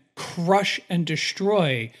and crush and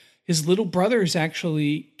destroy. His little brother is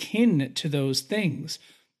actually kin to those things,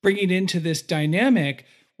 bringing into this dynamic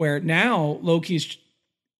where now Loki's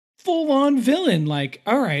full-on villain. Like,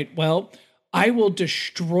 all right, well, I will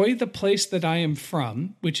destroy the place that I am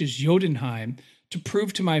from, which is Jotunheim, to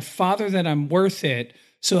prove to my father that I'm worth it,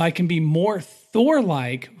 so I can be more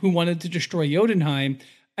Thor-like, who wanted to destroy Jotunheim.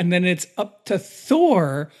 And then it's up to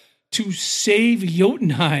Thor to save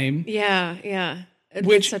Jotunheim. Yeah. Which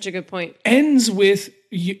That's such a good point. Ends with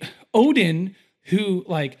Odin, who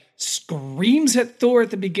like screams at Thor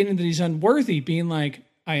at the beginning that he's unworthy, being like,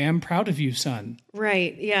 I am proud of you, son.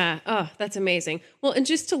 Right. Yeah. Oh, that's amazing. Well, and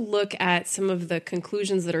just to look at some of the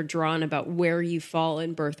conclusions that are drawn about where you fall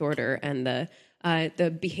in birth order and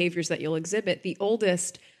the behaviors that you'll exhibit, the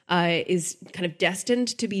oldest is kind of destined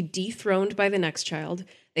to be dethroned by the next child.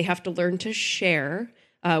 They have to learn to share,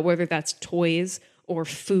 whether that's toys or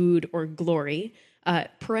food or glory.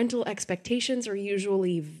 Parental expectations are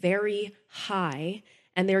usually very high,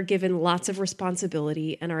 and they're given lots of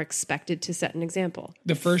responsibility and are expected to set an example.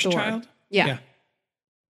 The first child? Yeah.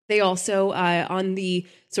 They also, on the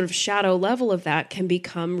sort of shadow level of that, can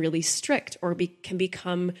become really strict or can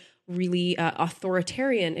become really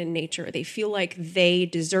authoritarian in nature. They feel like they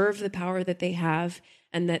deserve the power that they have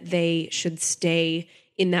and that they should stay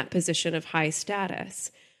in that position of high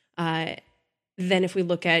status. Then if we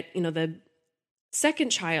look at, the second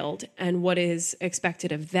child and what is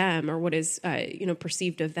expected of them, or what is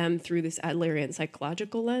perceived of them through this Adlerian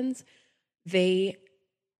psychological lens, they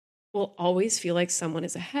will always feel like someone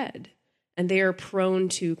is ahead, and they are prone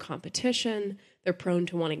to competition. They're prone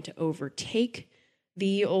to wanting to overtake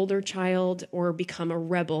the older child or become a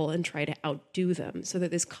rebel and try to outdo them, so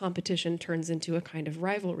that this competition turns into a kind of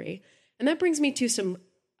rivalry. And that brings me to some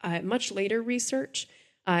much later research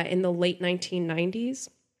in the late 1990s.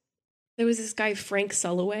 There was this guy, Frank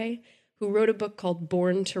Sulloway, who wrote a book called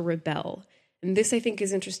Born to Rebel. And this, I think,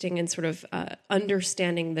 is interesting in sort of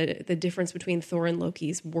understanding the difference between Thor and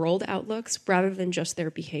Loki's world outlooks rather than just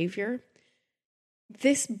their behavior.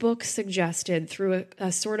 This book suggested, through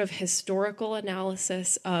a sort of historical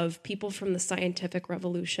analysis of people from the scientific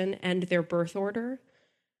revolution and their birth order,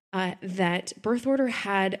 that birth order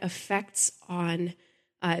had effects on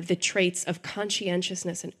the traits of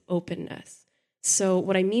conscientiousness and openness. So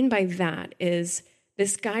what I mean by that is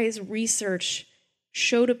this guy's research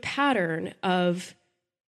showed a pattern of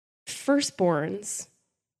firstborns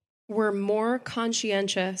were more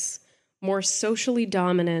conscientious, more socially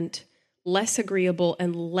dominant, less agreeable,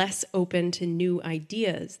 and less open to new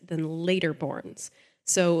ideas than laterborns.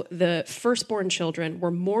 So the firstborn children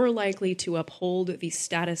were more likely to uphold the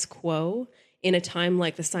status quo in a time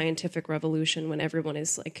like the scientific revolution, when everyone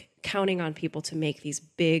is like counting on people to make these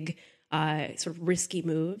big, sort of risky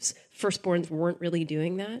moves. Firstborns weren't really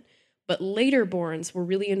doing that. But laterborns were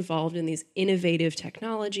really involved in these innovative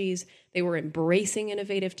technologies. They were embracing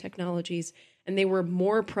innovative technologies, and they were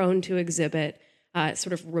more prone to exhibit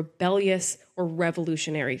sort of rebellious or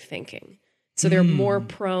revolutionary thinking. So they're more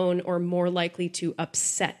prone or more likely to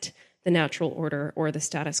upset the natural order or the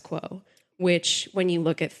status quo, which when you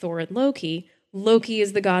look at Thor and Loki, Loki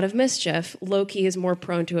is the god of mischief. Loki is more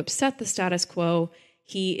prone to upset the status quo.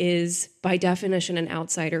 He is, by definition, an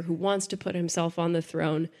outsider who wants to put himself on the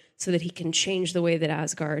throne so that he can change the way that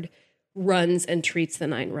Asgard runs and treats the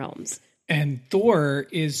Nine Realms. And Thor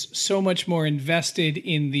is so much more invested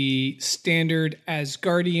in the standard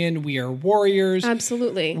Asgardian. We are warriors.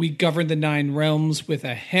 Absolutely. We govern the Nine Realms with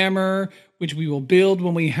a hammer, which we will build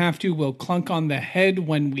when we have to. We'll clunk on the head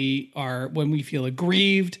when we feel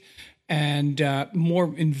aggrieved, and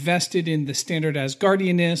more invested in the standard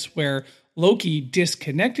Asgardianness, where Loki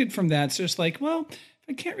disconnected from that. So it's like, well,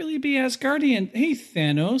 I can't really be Asgardian. Hey,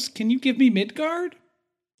 Thanos, can you give me Midgard?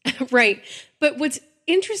 Right. But what's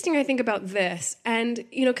interesting, I think, about this, and,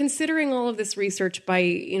 considering all of this research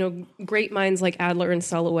by, great minds like Adler and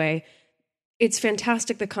Sulliway, it's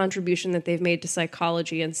fantastic the contribution that they've made to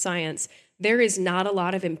psychology and science. There is not a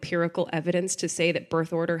lot of empirical evidence to say that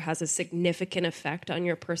birth order has a significant effect on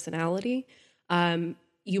your personality.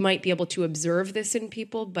 You might be able to observe this in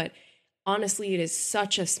people, but honestly, it is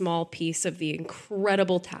such a small piece of the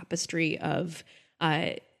incredible tapestry of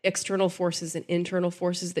external forces and internal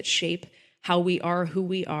forces that shape how we are, who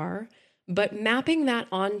we are. But mapping that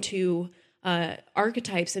onto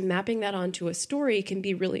archetypes and mapping that onto a story can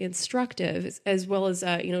be really instructive, as well as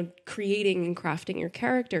creating and crafting your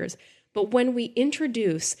characters. But when we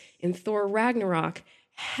introduce in Thor Ragnarok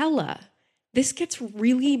Hela, this gets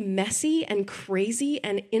really messy and crazy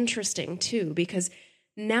and interesting too, because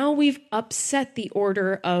now we've upset the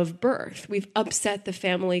order of birth. We've upset the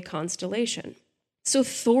family constellation. So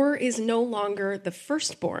Thor is no longer the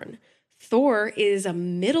firstborn. Thor is a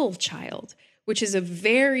middle child, which is a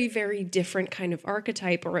very, very different kind of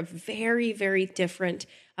archetype, or a very, very different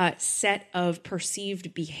set of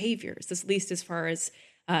perceived behaviors, at least as far as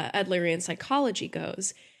Adlerian psychology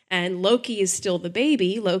goes. And Loki is still the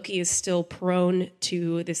baby. Loki is still prone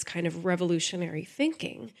to this kind of revolutionary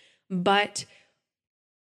thinking. But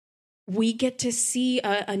we get to see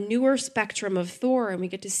a newer spectrum of Thor, and we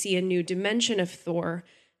get to see a new dimension of Thor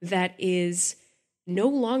that is no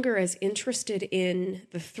longer as interested in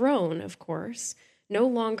the throne, of course, no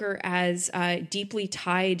longer as deeply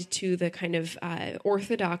tied to the kind of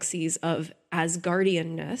orthodoxies of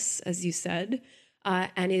Asgardianness, as you said,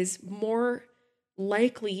 and is more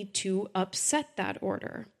likely to upset that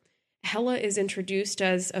order. Hela is introduced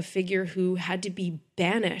as a figure who had to be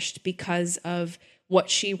banished because of what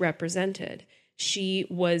she represented. She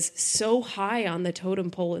was so high on the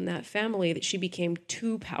totem pole in that family that she became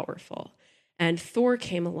too powerful. And Thor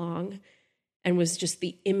came along and was just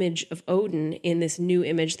the image of Odin in this new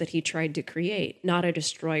image that he tried to create. Not a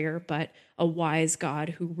destroyer, but a wise god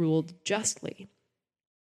who ruled justly.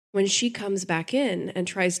 When she comes back in and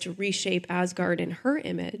tries to reshape Asgard in her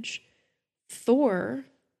image, Thor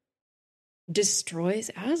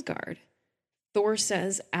destroys Asgard. Thor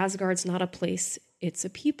says Asgard's not a place, it's a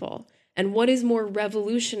people. And what is more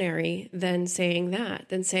revolutionary than saying that?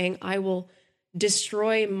 Than saying, I will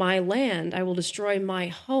destroy my land, I will destroy my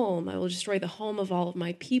home, I will destroy the home of all of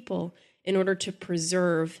my people in order to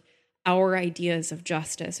preserve our ideas of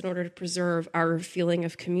justice, in order to preserve our feeling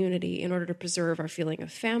of community, in order to preserve our feeling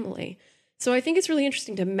of family. So I think it's really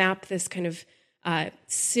interesting to map this kind of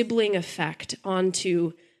sibling effect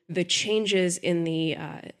onto the changes in the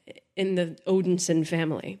Odinson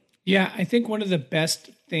family. Yeah, I think one of the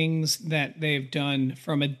best things that they've done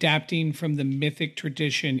from adapting from the mythic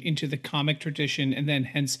tradition into the comic tradition and then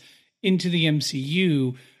hence into the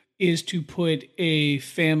MCU is to put a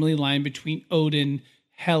family line between Odin,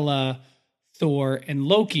 Hela, Thor, and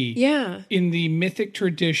Loki. Yeah. In the mythic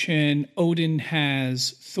tradition, Odin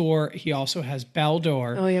has Thor. He also has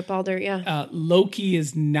Baldur. Oh, yeah, Baldur, yeah. Loki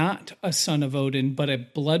is not a son of Odin, but a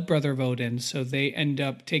blood brother of Odin. So they end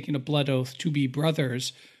up taking a blood oath to be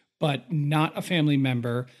brothers, but not a family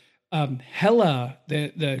member. Hela,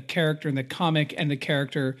 the character in the comic and the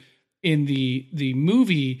character in the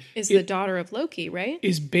movie, is the daughter of Loki, right?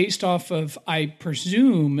 Is based off of, I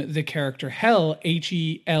presume, the character Hel,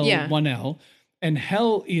 Hel, 1L. And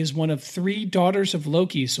Hel is one of 3 daughters of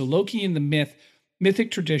Loki. So Loki in the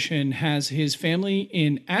mythic tradition has his family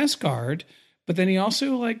in Asgard, But then he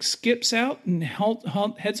also like skips out and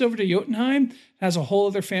heads over to Jotunheim, has a whole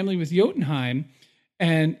other family with Jotunheim.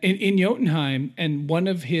 And in Jotunheim, and one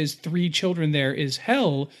of his 3 children there is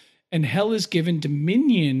Hel, and Hel is given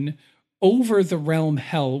dominion over the realm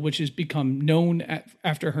Hel, which has become known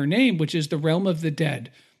after her name, which is the realm of the dead.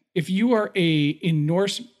 If you are in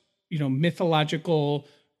Norse, mythological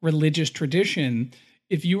religious tradition,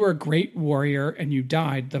 if you were a great warrior and you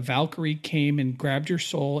died, the Valkyrie came and grabbed your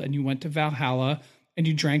soul and you went to Valhalla and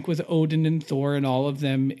you drank with Odin and Thor and all of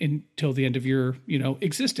them until the end of your,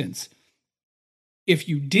 existence. If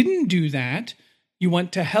you didn't do that, you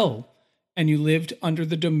went to Hell and you lived under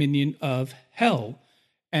the dominion of Hell.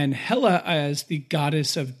 And Hela, as the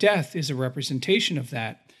goddess of death, is a representation of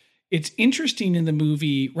that. It's interesting in the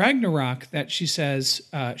movie Ragnarok that she says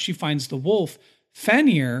she finds the wolf,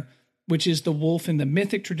 Fenrir, which is the wolf in the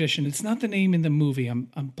mythic tradition. It's not the name in the movie. I'm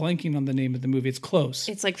blanking on the name of the movie. It's close.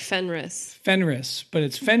 It's like Fenris. Fenris, but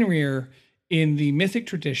it's Fenrir in the mythic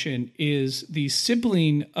tradition is the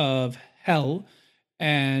sibling of Hel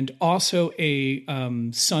and also a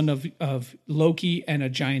son of Loki and a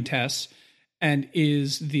giantess, and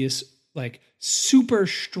is this like super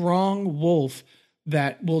strong wolf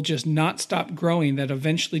that will just not stop growing, that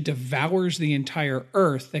eventually devours the entire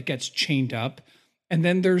earth, that gets chained up. And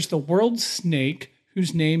then there's the world snake,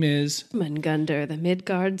 whose name is Mungundr, the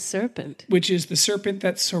Midgard serpent, which is the serpent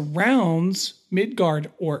that surrounds Midgard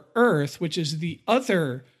or Earth, which is the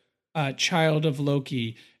other child of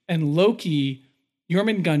Loki. And Loki,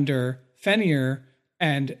 Jormungandr, Fenrir,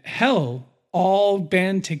 and Hel all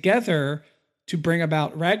band together to bring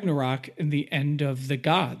about Ragnarok and the end of the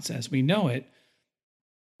gods as we know it,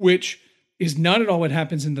 which is not at all what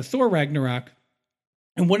happens in the Thor Ragnarok.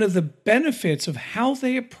 And one of the benefits of how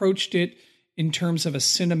they approached it in terms of a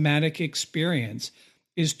cinematic experience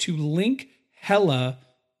is to link Hela,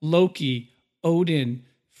 Loki, Odin,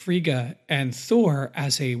 Frigga, and Thor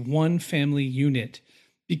as a one family unit.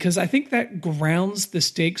 Because I think that grounds the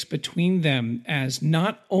stakes between them as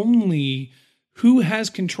not only who has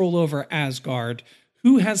control over Asgard,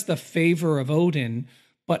 who has the favor of Odin,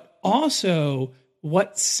 but also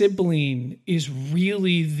what sibling is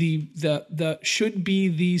really the should be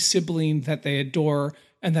the sibling that they adore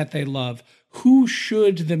and that they love. Who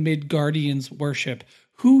should the Midgardians worship?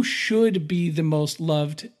 Who should be the most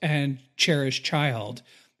loved and cherished child?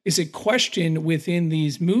 Is a question within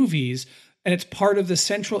these movies, and it's part of the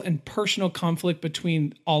central and personal conflict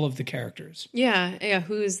between all of the characters. Yeah,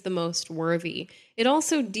 who's the most worthy? It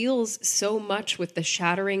also deals so much with the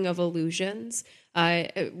shattering of illusions.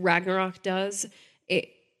 Ragnarok does.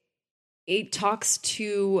 It talks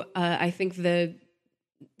to, I think, the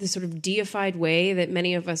sort of deified way that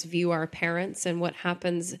many of us view our parents and what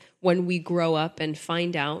happens when we grow up and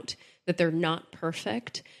find out that they're not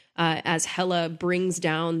perfect. As Hela brings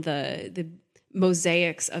down the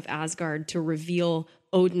mosaics of Asgard to reveal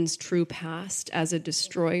Odin's true past as a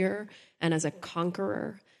destroyer and as a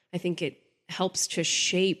conqueror, I think it helps to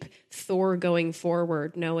shape Thor going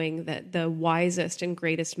forward, knowing that the wisest and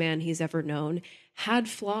greatest man he's ever known had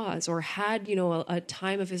flaws or had, a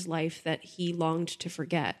time of his life that he longed to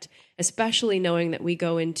forget, especially knowing that we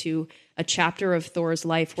go into a chapter of Thor's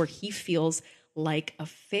life where he feels like a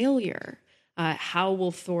failure. How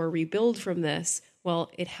will Thor rebuild from this?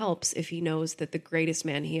 Well, it helps if he knows that the greatest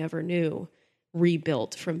man he ever knew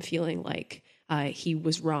rebuilt from feeling like he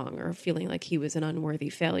was wrong or feeling like he was an unworthy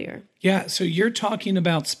failure. Yeah, so you're talking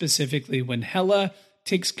about specifically when Hela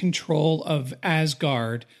takes control of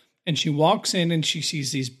Asgard and she walks in and she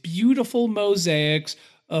sees these beautiful mosaics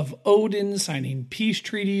of Odin signing peace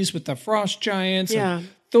treaties with the frost giants, and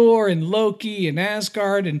Thor and Loki and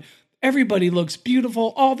Asgard, and everybody looks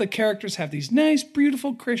beautiful. All the characters have these nice,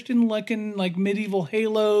 beautiful Christian-looking, like medieval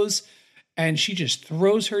halos. And she just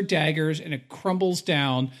throws her daggers and it crumbles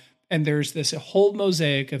down. And there's this whole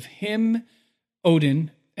mosaic of him,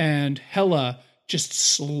 Odin, and Hela just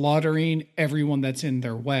slaughtering everyone that's in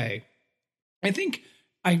their way. I think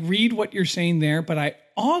I read what you're saying there, but I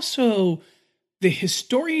also, the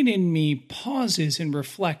historian in me pauses and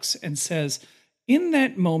reflects and says, in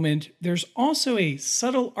that moment, there's also a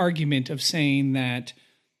subtle argument of saying that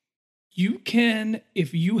you can,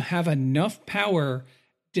 if you have enough power,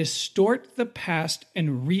 distort the past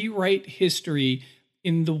and rewrite history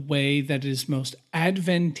in the way that is most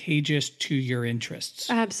advantageous to your interests.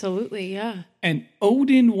 Absolutely, yeah. And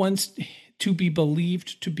Odin wants to be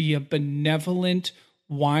believed to be a benevolent,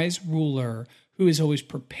 wise ruler who is always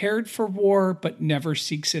prepared for war but never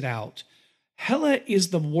seeks it out. Hela is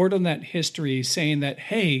the ward on that history saying that,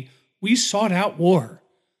 hey, we sought out war.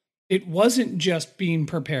 It wasn't just being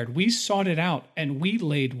prepared. We sought it out and we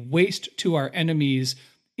laid waste to our enemies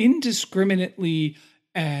indiscriminately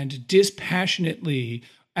and dispassionately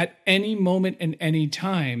at any moment and any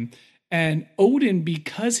time. And Odin,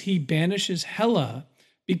 because he banishes Hela,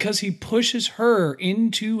 because he pushes her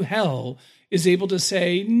into hell, is able to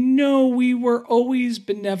say, no, we were always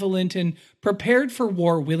benevolent and prepared for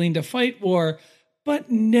war, willing to fight war, but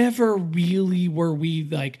never really were we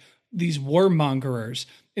like these warmongers.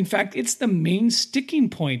 In fact, it's the main sticking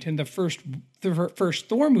point in the first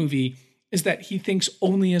Thor movie is that he thinks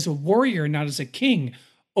only as a warrior, not as a king.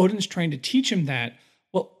 Odin's trying to teach him that.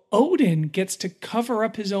 Well, Odin gets to cover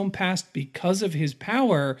up his own past because of his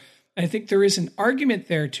power. And I think there is an argument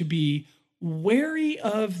there to be wary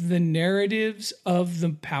of the narratives of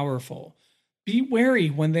the powerful. Be wary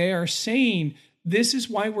when they are saying, this is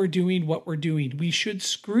why we're doing what we're doing. We should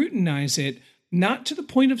scrutinize it, not to the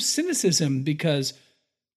point of cynicism, because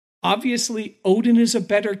obviously Odin is a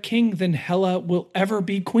better king than Hela will ever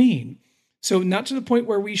be queen. So not to the point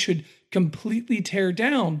where we should completely tear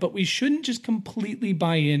down, but we shouldn't just completely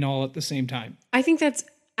buy in all at the same time. I think that's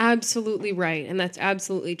absolutely right. And that's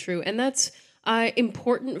absolutely true. And that's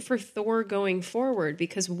important for Thor going forward,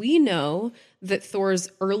 because we know that Thor's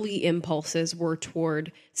early impulses were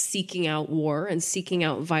toward seeking out war and seeking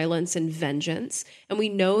out violence and vengeance. And we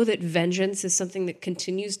know that vengeance is something that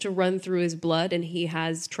continues to run through his blood and he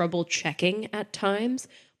has trouble checking at times.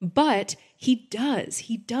 But he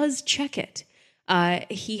does check it.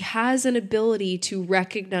 He has an ability to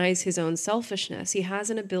recognize his own selfishness. He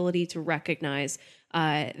has an ability to recognize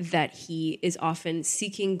that he is often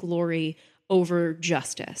seeking glory over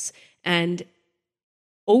justice. And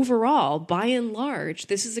overall, by and large,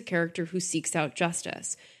 this is a character who seeks out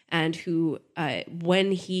justice and who,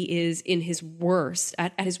 when he is in his worst,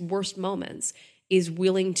 at his worst moments, is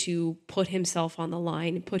willing to put himself on the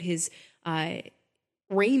line, put his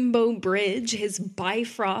Rainbow Bridge, his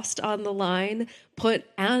Bifrost on the line, put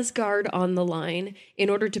Asgard on the line in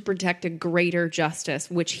order to protect a greater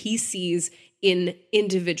justice, which he sees in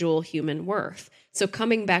individual human worth. So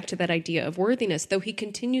coming back to that idea of worthiness, though he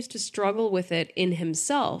continues to struggle with it in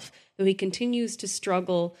himself, though he continues to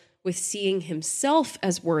struggle with seeing himself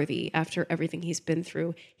as worthy after everything he's been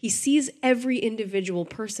through, he sees every individual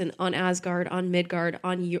person on Asgard, on Midgard,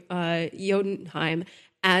 on Jotunheim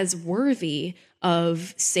as worthy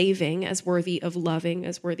of saving, as worthy of loving,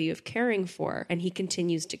 as worthy of caring for, and he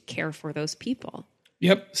continues to care for those people.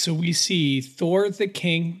 Yep. So we see Thor the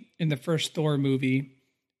king in the first Thor movie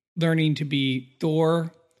learning to be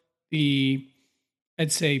Thor, the,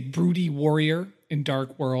 I'd say, broody warrior in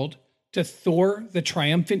Dark World, to Thor, the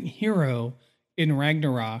triumphant hero in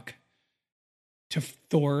Ragnarok, to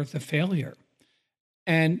Thor, the failure.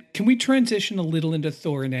 And can we transition a little into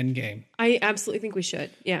Thor in Endgame? I absolutely think we should,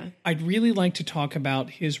 yeah. I'd really like to talk about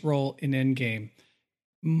his role in Endgame.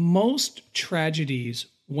 Most tragedies,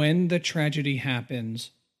 when the tragedy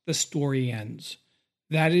happens, the story ends.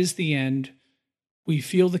 That is the end. We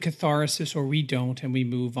feel the catharsis or we don't, and we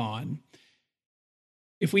move on.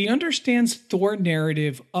 If we understand Thor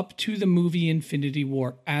narrative up to the movie Infinity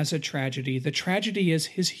War as a tragedy, the tragedy is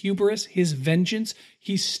his hubris, his vengeance.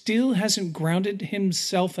 He still hasn't grounded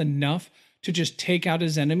himself enough to just take out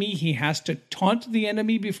his enemy. He has to taunt the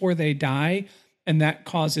enemy before they die, and that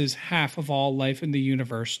causes half of all life in the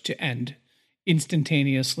universe to end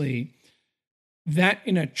instantaneously. That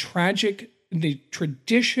in a tragic, the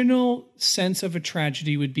traditional sense of a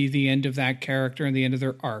tragedy would be the end of that character and the end of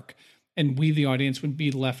their arc. And we, the audience, would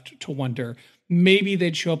be left to wonder. Maybe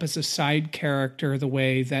they'd show up as a side character the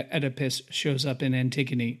way that Oedipus shows up in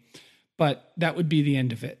Antigone. But that would be the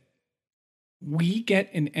end of it. We get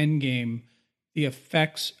in Endgame the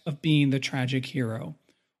effects of being the tragic hero.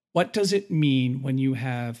 What does it mean when you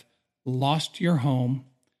have lost your home,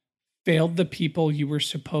 failed the people you were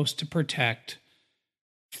supposed to protect,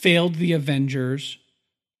 failed the Avengers,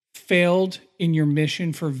 failed in your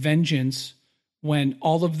mission for vengeance, when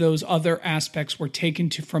all of those other aspects were taken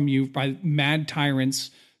from you by mad tyrants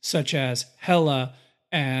such as Hela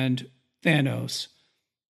and Thanos?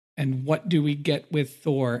 And what do we get with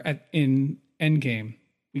Thor in Endgame?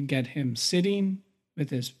 We get him sitting with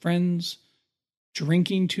his friends,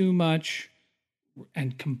 drinking too much,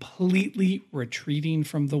 and completely retreating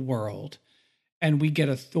from the world. And we get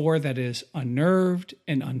a Thor that is unnerved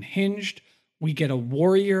and unhinged. We get a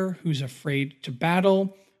warrior who's afraid to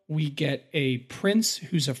battle. We get a prince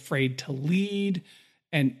who's afraid to lead.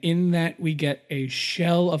 And in that, we get a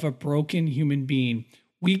shell of a broken human being.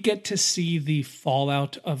 We get to see the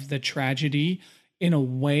fallout of the tragedy in a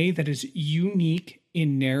way that is unique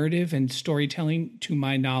in narrative and storytelling to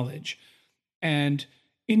my knowledge. And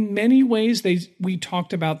in many ways, we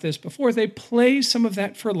talked about this before. They play some of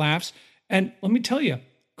that for laughs. And let me tell you,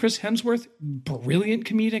 Chris Hemsworth, brilliant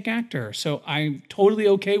comedic actor. So I'm totally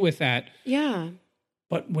okay with that. Yeah.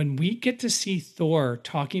 But when we get to see Thor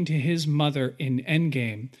talking to his mother in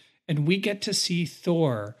Endgame, and we get to see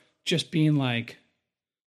Thor just being like,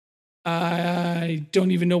 I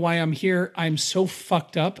don't even know why I'm here. I'm so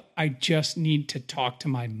fucked up. I just need to talk to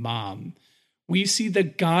my mom. We see the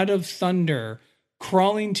God of Thunder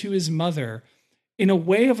crawling to his mother in a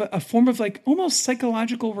way of a form of like almost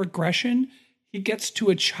psychological regression. He gets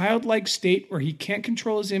to a childlike state where he can't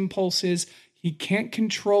control his impulses. He can't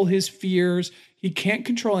control his fears. He can't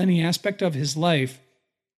control any aspect of his life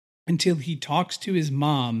until he talks to his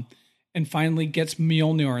mom and finally gets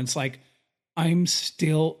Mjolnir. And it's like, I'm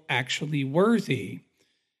still actually worthy.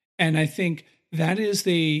 And I think that is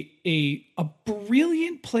a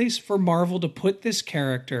brilliant place for Marvel to put this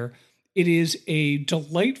character. It is a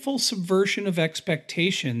delightful subversion of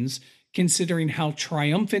expectations, considering how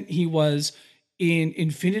triumphant he was in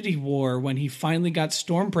Infinity War when he finally got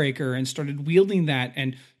Stormbreaker and started wielding that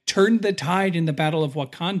and turned the tide in the Battle of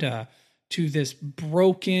Wakanda to this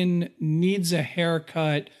broken, needs a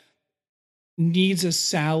haircut, needs a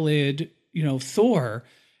salad, Thor.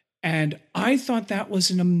 And I thought that was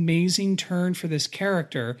an amazing turn for this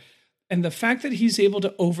character. And the fact that he's able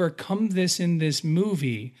to overcome this in this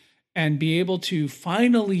movie and be able to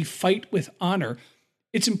finally fight with honor.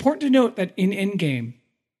 It's important to note that in Endgame,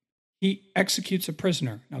 he executes a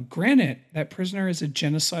prisoner. Now, granted, that prisoner is a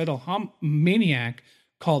genocidal maniac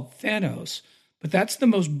called Thanos, but that's the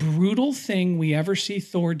most brutal thing we ever see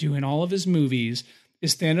Thor do in all of his movies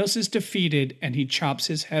is Thanos is defeated and he chops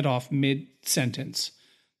his head off mid-sentence.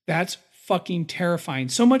 That's fucking terrifying.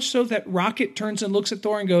 So much so that Rocket turns and looks at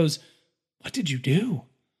Thor and goes, "What did you do?"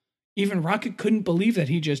 Even Rocket couldn't believe that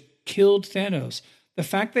he just killed Thanos. The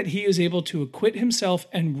fact that he is able to acquit himself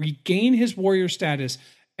and regain his warrior status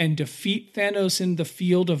and defeat Thanos in the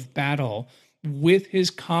field of battle with his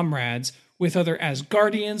comrades, with other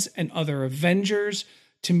Asgardians and other Avengers,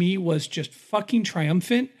 to me was just fucking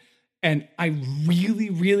triumphant. And I really,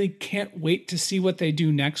 really can't wait to see what they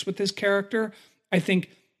do next with this character. I think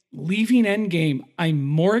leaving Endgame, I'm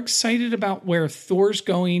more excited about where Thor's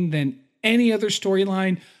going than any other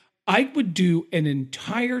storyline. I would do an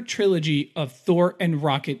entire trilogy of Thor and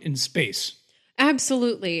Rocket in space.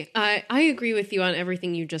 Absolutely. I agree with you on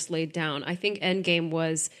everything you just laid down. I think Endgame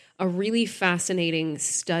was a really fascinating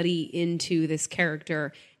study into this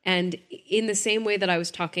character. And in the same way that I was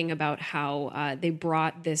talking about how they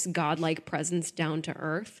brought this godlike presence down to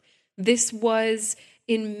earth, this was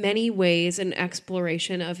in many ways an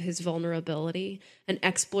exploration of his vulnerability, an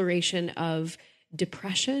exploration of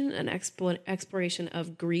depression, an exploration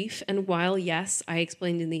of grief. And while, yes, I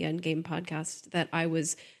explained in the Endgame podcast that I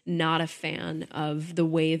was not a fan of the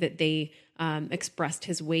way that they expressed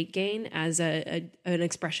his weight gain as an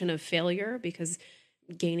expression of failure, because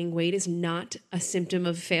gaining weight is not a symptom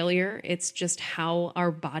of failure. It's just how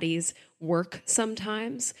our bodies work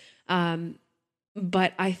sometimes.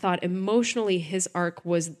 But I thought emotionally his arc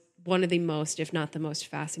was one of the most, if not the most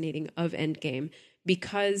fascinating of Endgame,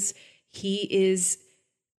 because he is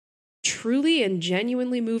truly and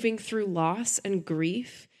genuinely moving through loss and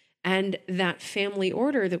grief. And that family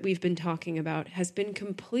order that we've been talking about has been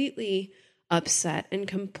completely upset and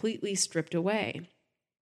completely stripped away.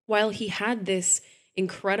 While he had this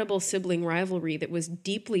incredible sibling rivalry that was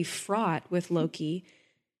deeply fraught with Loki,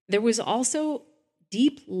 there was also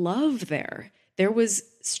deep love there. There was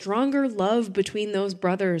stronger love between those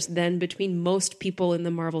brothers than between most people in the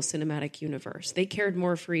Marvel Cinematic Universe. They cared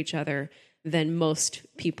more for each other than most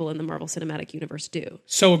people in the Marvel Cinematic Universe do.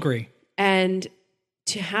 So agree. And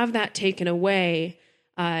to have that taken away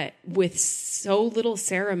with so little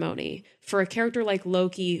ceremony for a character like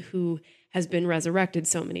Loki, who has been resurrected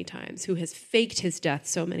so many times, who has faked his death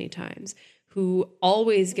so many times, who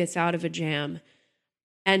always gets out of a jam,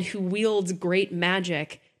 and who wields great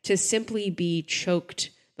magic, to simply be choked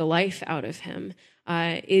the life out of him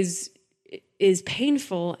is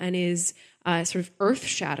painful and is sort of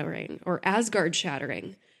earth-shattering or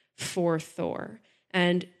Asgard-shattering for Thor.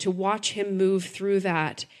 And to watch him move through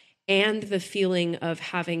that, and the feeling of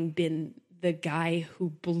having been the guy who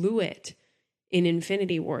blew it in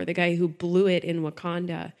Infinity War, the guy who blew it in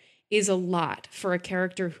Wakanda, is a lot for a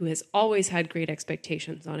character who has always had great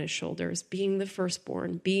expectations on his shoulders, being the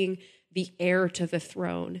firstborn, being the heir to the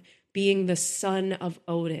throne, being the son of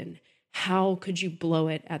Odin. How could you blow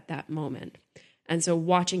it at that moment? And so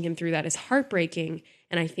watching him through that is heartbreaking,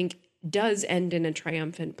 and I think does end in a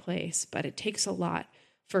triumphant place, but it takes a lot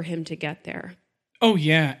for him to get there. Oh,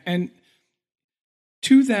 yeah. And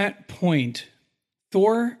To that point,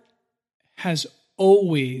 Thor has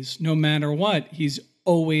always, no matter what, he's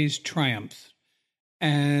always triumphed.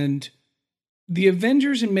 And the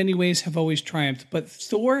Avengers in many ways have always triumphed, but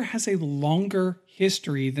Thor has a longer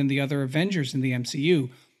history than the other Avengers in the MCU.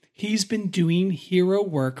 He's been doing hero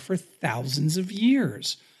work for thousands of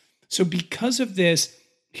years. So because of this,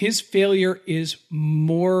 his failure is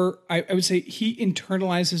more, I would say he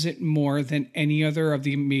internalizes it more than any other of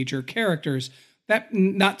the major characters. That,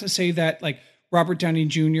 not to say that like Robert Downey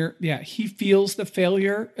Jr., yeah, he feels the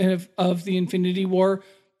failure of the Infinity War,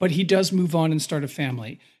 but he does move on and start a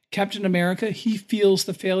family. Captain America, he feels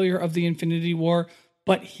the failure of the Infinity War,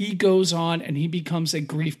 but he goes on and he becomes a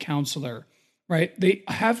grief counselor, right? They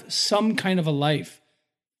have some kind of a life.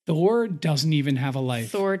 Thor doesn't even have a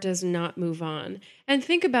life. Thor does not move on. And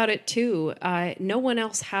think about it too. No one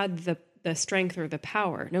else had the strength or the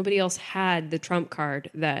power. Nobody else had the trump card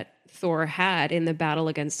that Thor had in the battle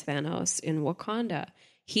against Thanos in Wakanda.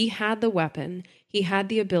 He had the weapon, he had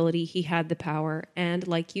the ability, he had the power, and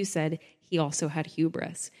like you said, he also had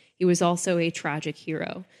hubris. He was also a tragic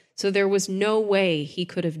hero. So there was no way he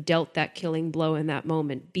could have dealt that killing blow in that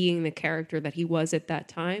moment, being the character that he was at that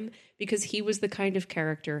time, because he was the kind of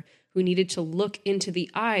character who needed to look into the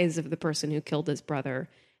eyes of the person who killed his brother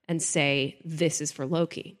and say, this is for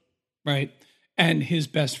Loki. Right. And his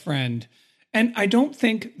best friend. And I don't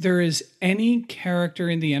think there is any character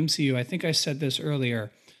in the MCU, I think I said this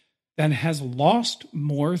earlier, that has lost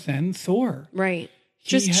more than Thor. Right.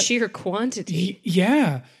 Just sheer quantity.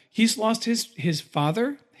 Yeah. He's lost his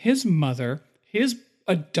father, his mother, his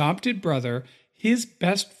adopted brother, his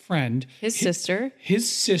best friend, his sister,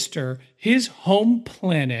 his home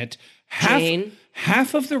planet, Jane.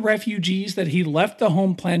 half of the refugees that he left the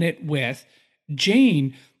home planet with,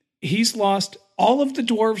 Jane. He's lost all of the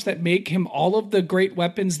dwarves that make him all of the great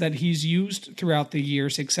weapons that he's used throughout the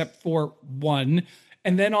years, except for one.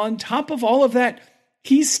 And then on top of all of that,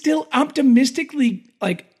 he's still optimistically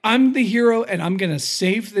like, I'm the hero and I'm going to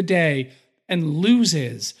save the day, and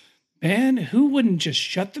loses. Man, who wouldn't just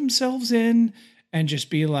shut themselves in and just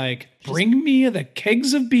be like, bring me the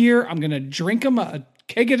kegs of beer. I'm going to drink them a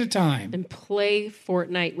keg at a time. And play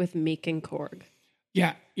Fortnite with Meek and Korg.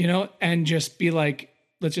 Yeah, and just be like,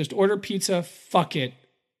 let's just order pizza. Fuck it.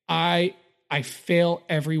 I fail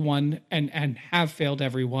everyone and have failed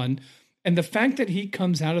everyone. And the fact that he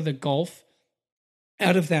comes out of the Gulf,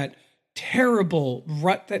 out of that terrible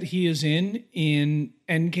rut that he is in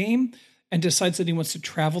Endgame, and decides that he wants to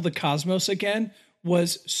travel the cosmos again,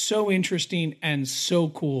 was so interesting and so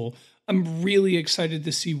cool. I'm really excited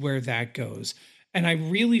to see where that goes. And I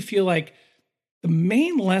really feel like the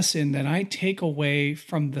main lesson that I take away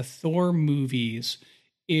from the Thor movies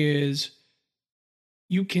is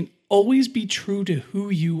you can always be true to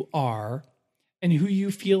who you are and who you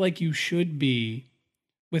feel like you should be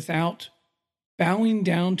without bowing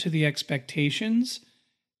down to the expectations.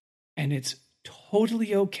 And it's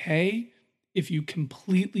totally okay if you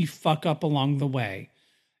completely fuck up along the way.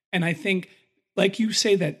 And I think, like you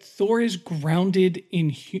say, that Thor is grounded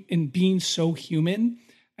in being so human.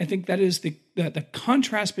 I think that is the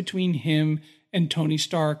contrast between him and Tony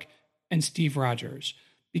Stark and Steve Rogers,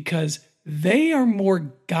 because they are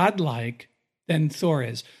more godlike than Thor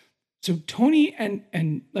is. So Tony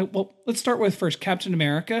and well, let's start with first Captain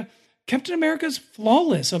America. Captain America's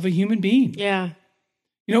flawless of a human being. Yeah.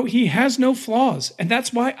 He has no flaws. And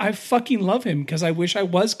that's why I fucking love him, because I wish I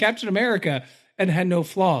was Captain America and had no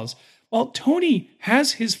flaws. While Tony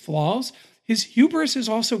has his flaws, his hubris is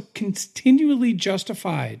also continually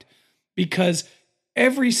justified, because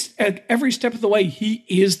at every step of the way, he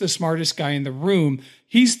is the smartest guy in the room.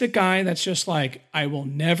 He's the guy that's just like, I will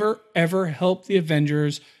never, ever help the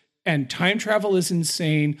Avengers, and time travel is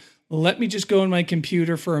insane. Let me just go in my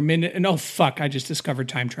computer for a minute, and oh, fuck, I just discovered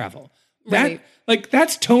time travel. Right.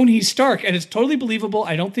 That's Tony Stark, and it's totally believable.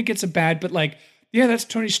 I don't think it's a bad, but yeah, that's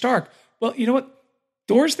Tony Stark. Well, you know what?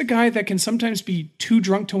 Thor's the guy that can sometimes be too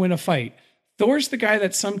drunk to win a fight. Thor's the guy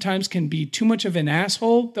that sometimes can be too much of an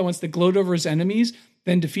asshole that wants to gloat over his enemies,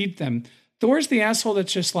 then defeat them. Thor's the asshole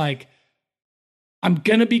that's just like, I'm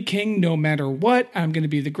going to be king no matter what. I'm going to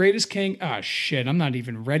be the greatest king. Ah, shit, I'm not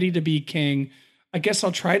even ready to be king. I guess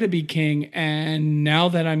I'll try to be king. And now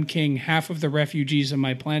that I'm king, half of the refugees on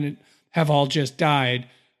my planet have all just died.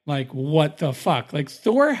 Like, what the fuck? Like,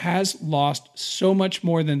 Thor has lost so much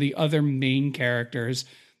more than the other main characters.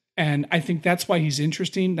 And I think that's why he's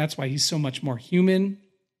interesting. That's why he's so much more human.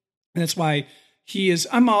 And that's why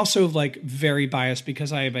I'm also very biased,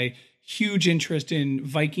 because I have a huge interest in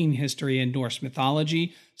Viking history and Norse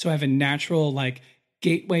mythology. So I have a natural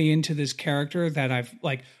gateway into this character that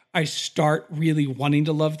I start really wanting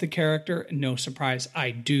to love the character. No surprise,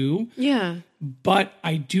 I do. Yeah. But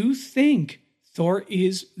I do think Thor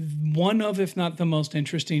is one of, if not the most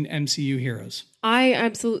interesting MCU heroes. I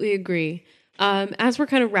absolutely agree. As we're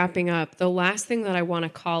kind of wrapping up, the last thing that I want to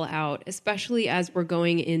call out, especially as we're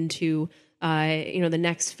going into the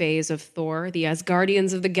next phase of Thor, the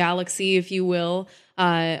Asgardians of the galaxy, if you will.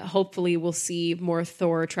 Hopefully, we'll see more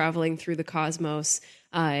Thor traveling through the cosmos,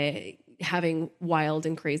 having wild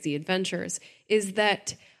and crazy adventures. Is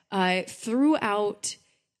that throughout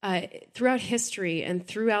history and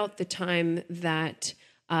throughout the time that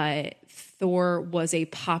Thor was a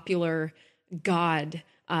popular god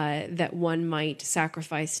that one might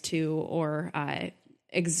sacrifice to or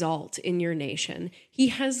exalt in your nation, he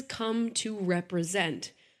has come to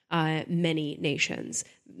represent many nations.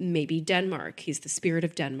 Maybe Denmark, he's the spirit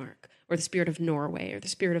of Denmark, or the spirit of Norway, or the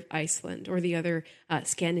spirit of Iceland, or the other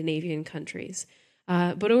Scandinavian countries.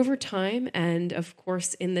 But over time, and of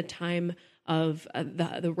course in the time of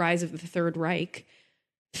the rise of the Third Reich,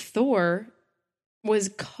 Thor was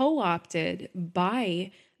co-opted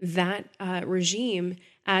by that regime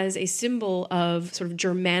as a symbol of sort of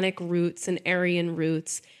Germanic roots and Aryan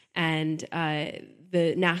roots and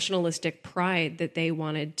the nationalistic pride that they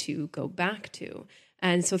wanted to go back to.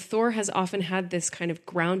 And so Thor has often had this kind of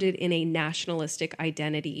grounded in a nationalistic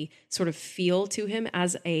identity sort of feel to him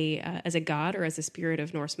as a god or as a spirit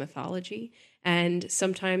of Norse mythology, and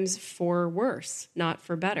sometimes for worse, not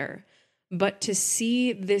for better. But to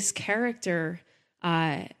see this character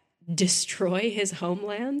destroy his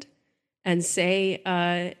homeland and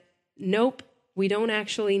say, nope, we don't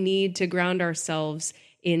actually need to ground ourselves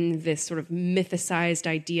in this sort of mythicized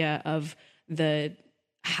idea of the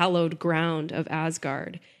hallowed ground of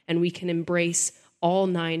Asgard, and we can embrace all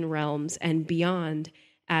 9 realms and beyond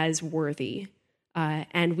as worthy,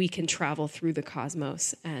 and we can travel through the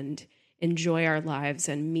cosmos and enjoy our lives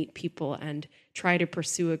and meet people and try to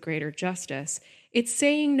pursue a greater justice. It's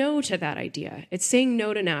saying no to that idea. It's saying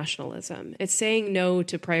no to nationalism. It's saying no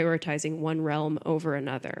to prioritizing one realm over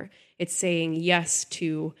another. It's saying yes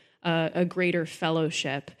to a greater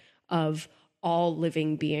fellowship of all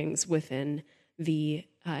living beings within the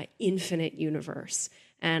infinite universe.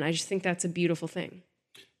 And I just think that's a beautiful thing.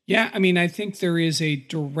 Yeah, I mean, I think there is a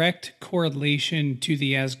direct correlation to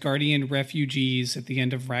the Asgardian refugees at the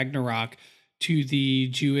end of Ragnarok to the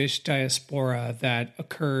Jewish diaspora that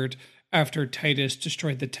occurred after Titus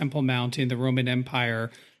destroyed the Temple Mount in the Roman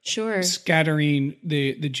Empire. Sure. Scattering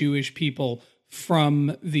the Jewish people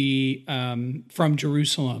from from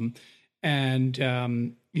Jerusalem. And,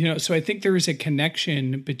 so I think there is a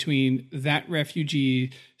connection between that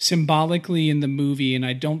refugee symbolically in the movie, and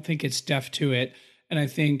I don't think it's deaf to it. And I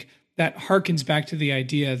think that harkens back to the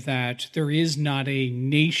idea that there is not a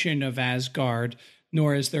nation of Asgard,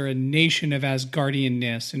 nor is there a nation of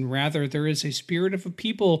Asgardianness, and rather there is a spirit of a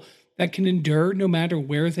people that can endure no matter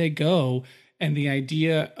where they go. And the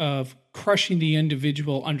idea of crushing the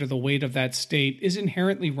individual under the weight of that state is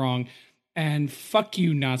inherently wrong. And fuck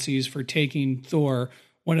you, Nazis, for taking Thor,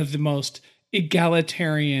 one of the most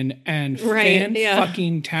egalitarian and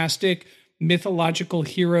fan-fucking-tastic mythological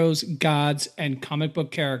heroes, gods, and comic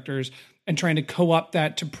book characters, and trying to co-opt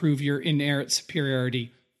that to prove your inherent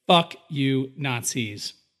superiority. Fuck you,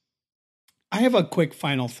 Nazis. I have a quick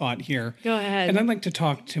final thought here. Go ahead. And I'd like to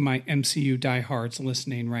talk to my MCU diehards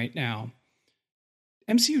listening right now.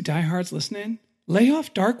 MCU diehards listening, lay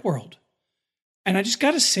off Dark World. And I just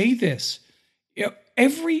got to say this.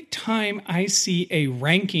 Every time I see a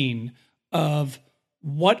ranking of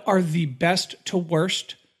what are the best to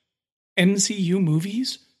worst MCU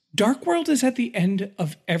movies, Dark World is at the end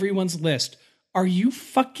of everyone's list. Are you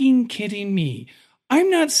fucking kidding me? I'm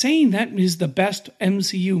not saying that is the best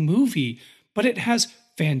MCU movie, but it has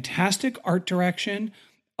fantastic art direction,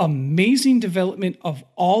 amazing development of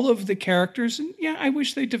all of the characters. And yeah, I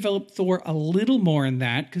wish they developed Thor a little more in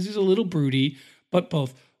that because he's a little broody, but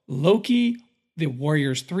both Loki, the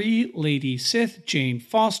Warriors 3, Lady Sif, Jane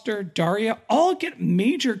Foster, Daria, all get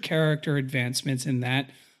major character advancements in that.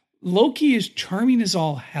 Loki is charming as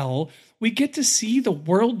all hell. We get to see the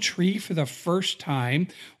world tree for the first time.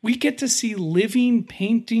 We get to see living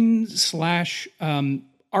painting slash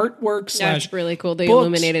artwork slash That's really cool. The books.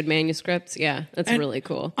 illuminated manuscripts. Yeah, that's really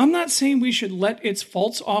cool. I'm not saying we should let its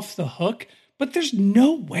faults off the hook, but there's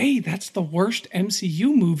no way that's the worst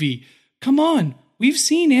MCU movie. Come on. We've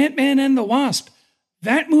seen Ant-Man and the Wasp.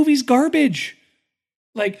 That movie's garbage.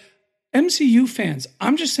 Like, MCU fans,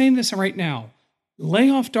 I'm just saying this right now.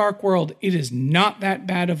 Lay off Dark World. It is not that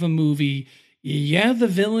bad of a movie. Yeah, the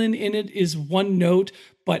villain in it is one note,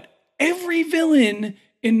 but every villain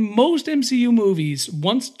in most MCU movies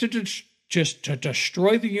wants to just to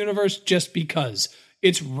destroy the universe just because.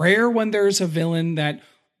 It's rare when there's a villain that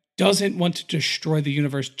doesn't want to destroy the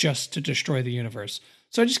universe just to destroy the universe.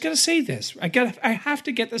 So I just got to say this. I have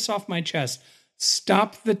to get this off my chest.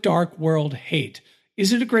 Stop the Dark World hate.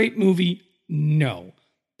 Is it a great movie? No.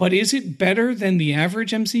 But is it better than the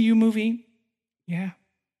average MCU movie? Yeah.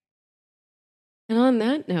 And on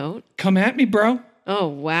that note... Come at me, bro. Oh,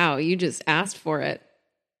 wow. You just asked for it.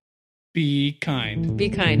 Be kind. Be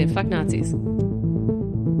kind and fuck Nazis.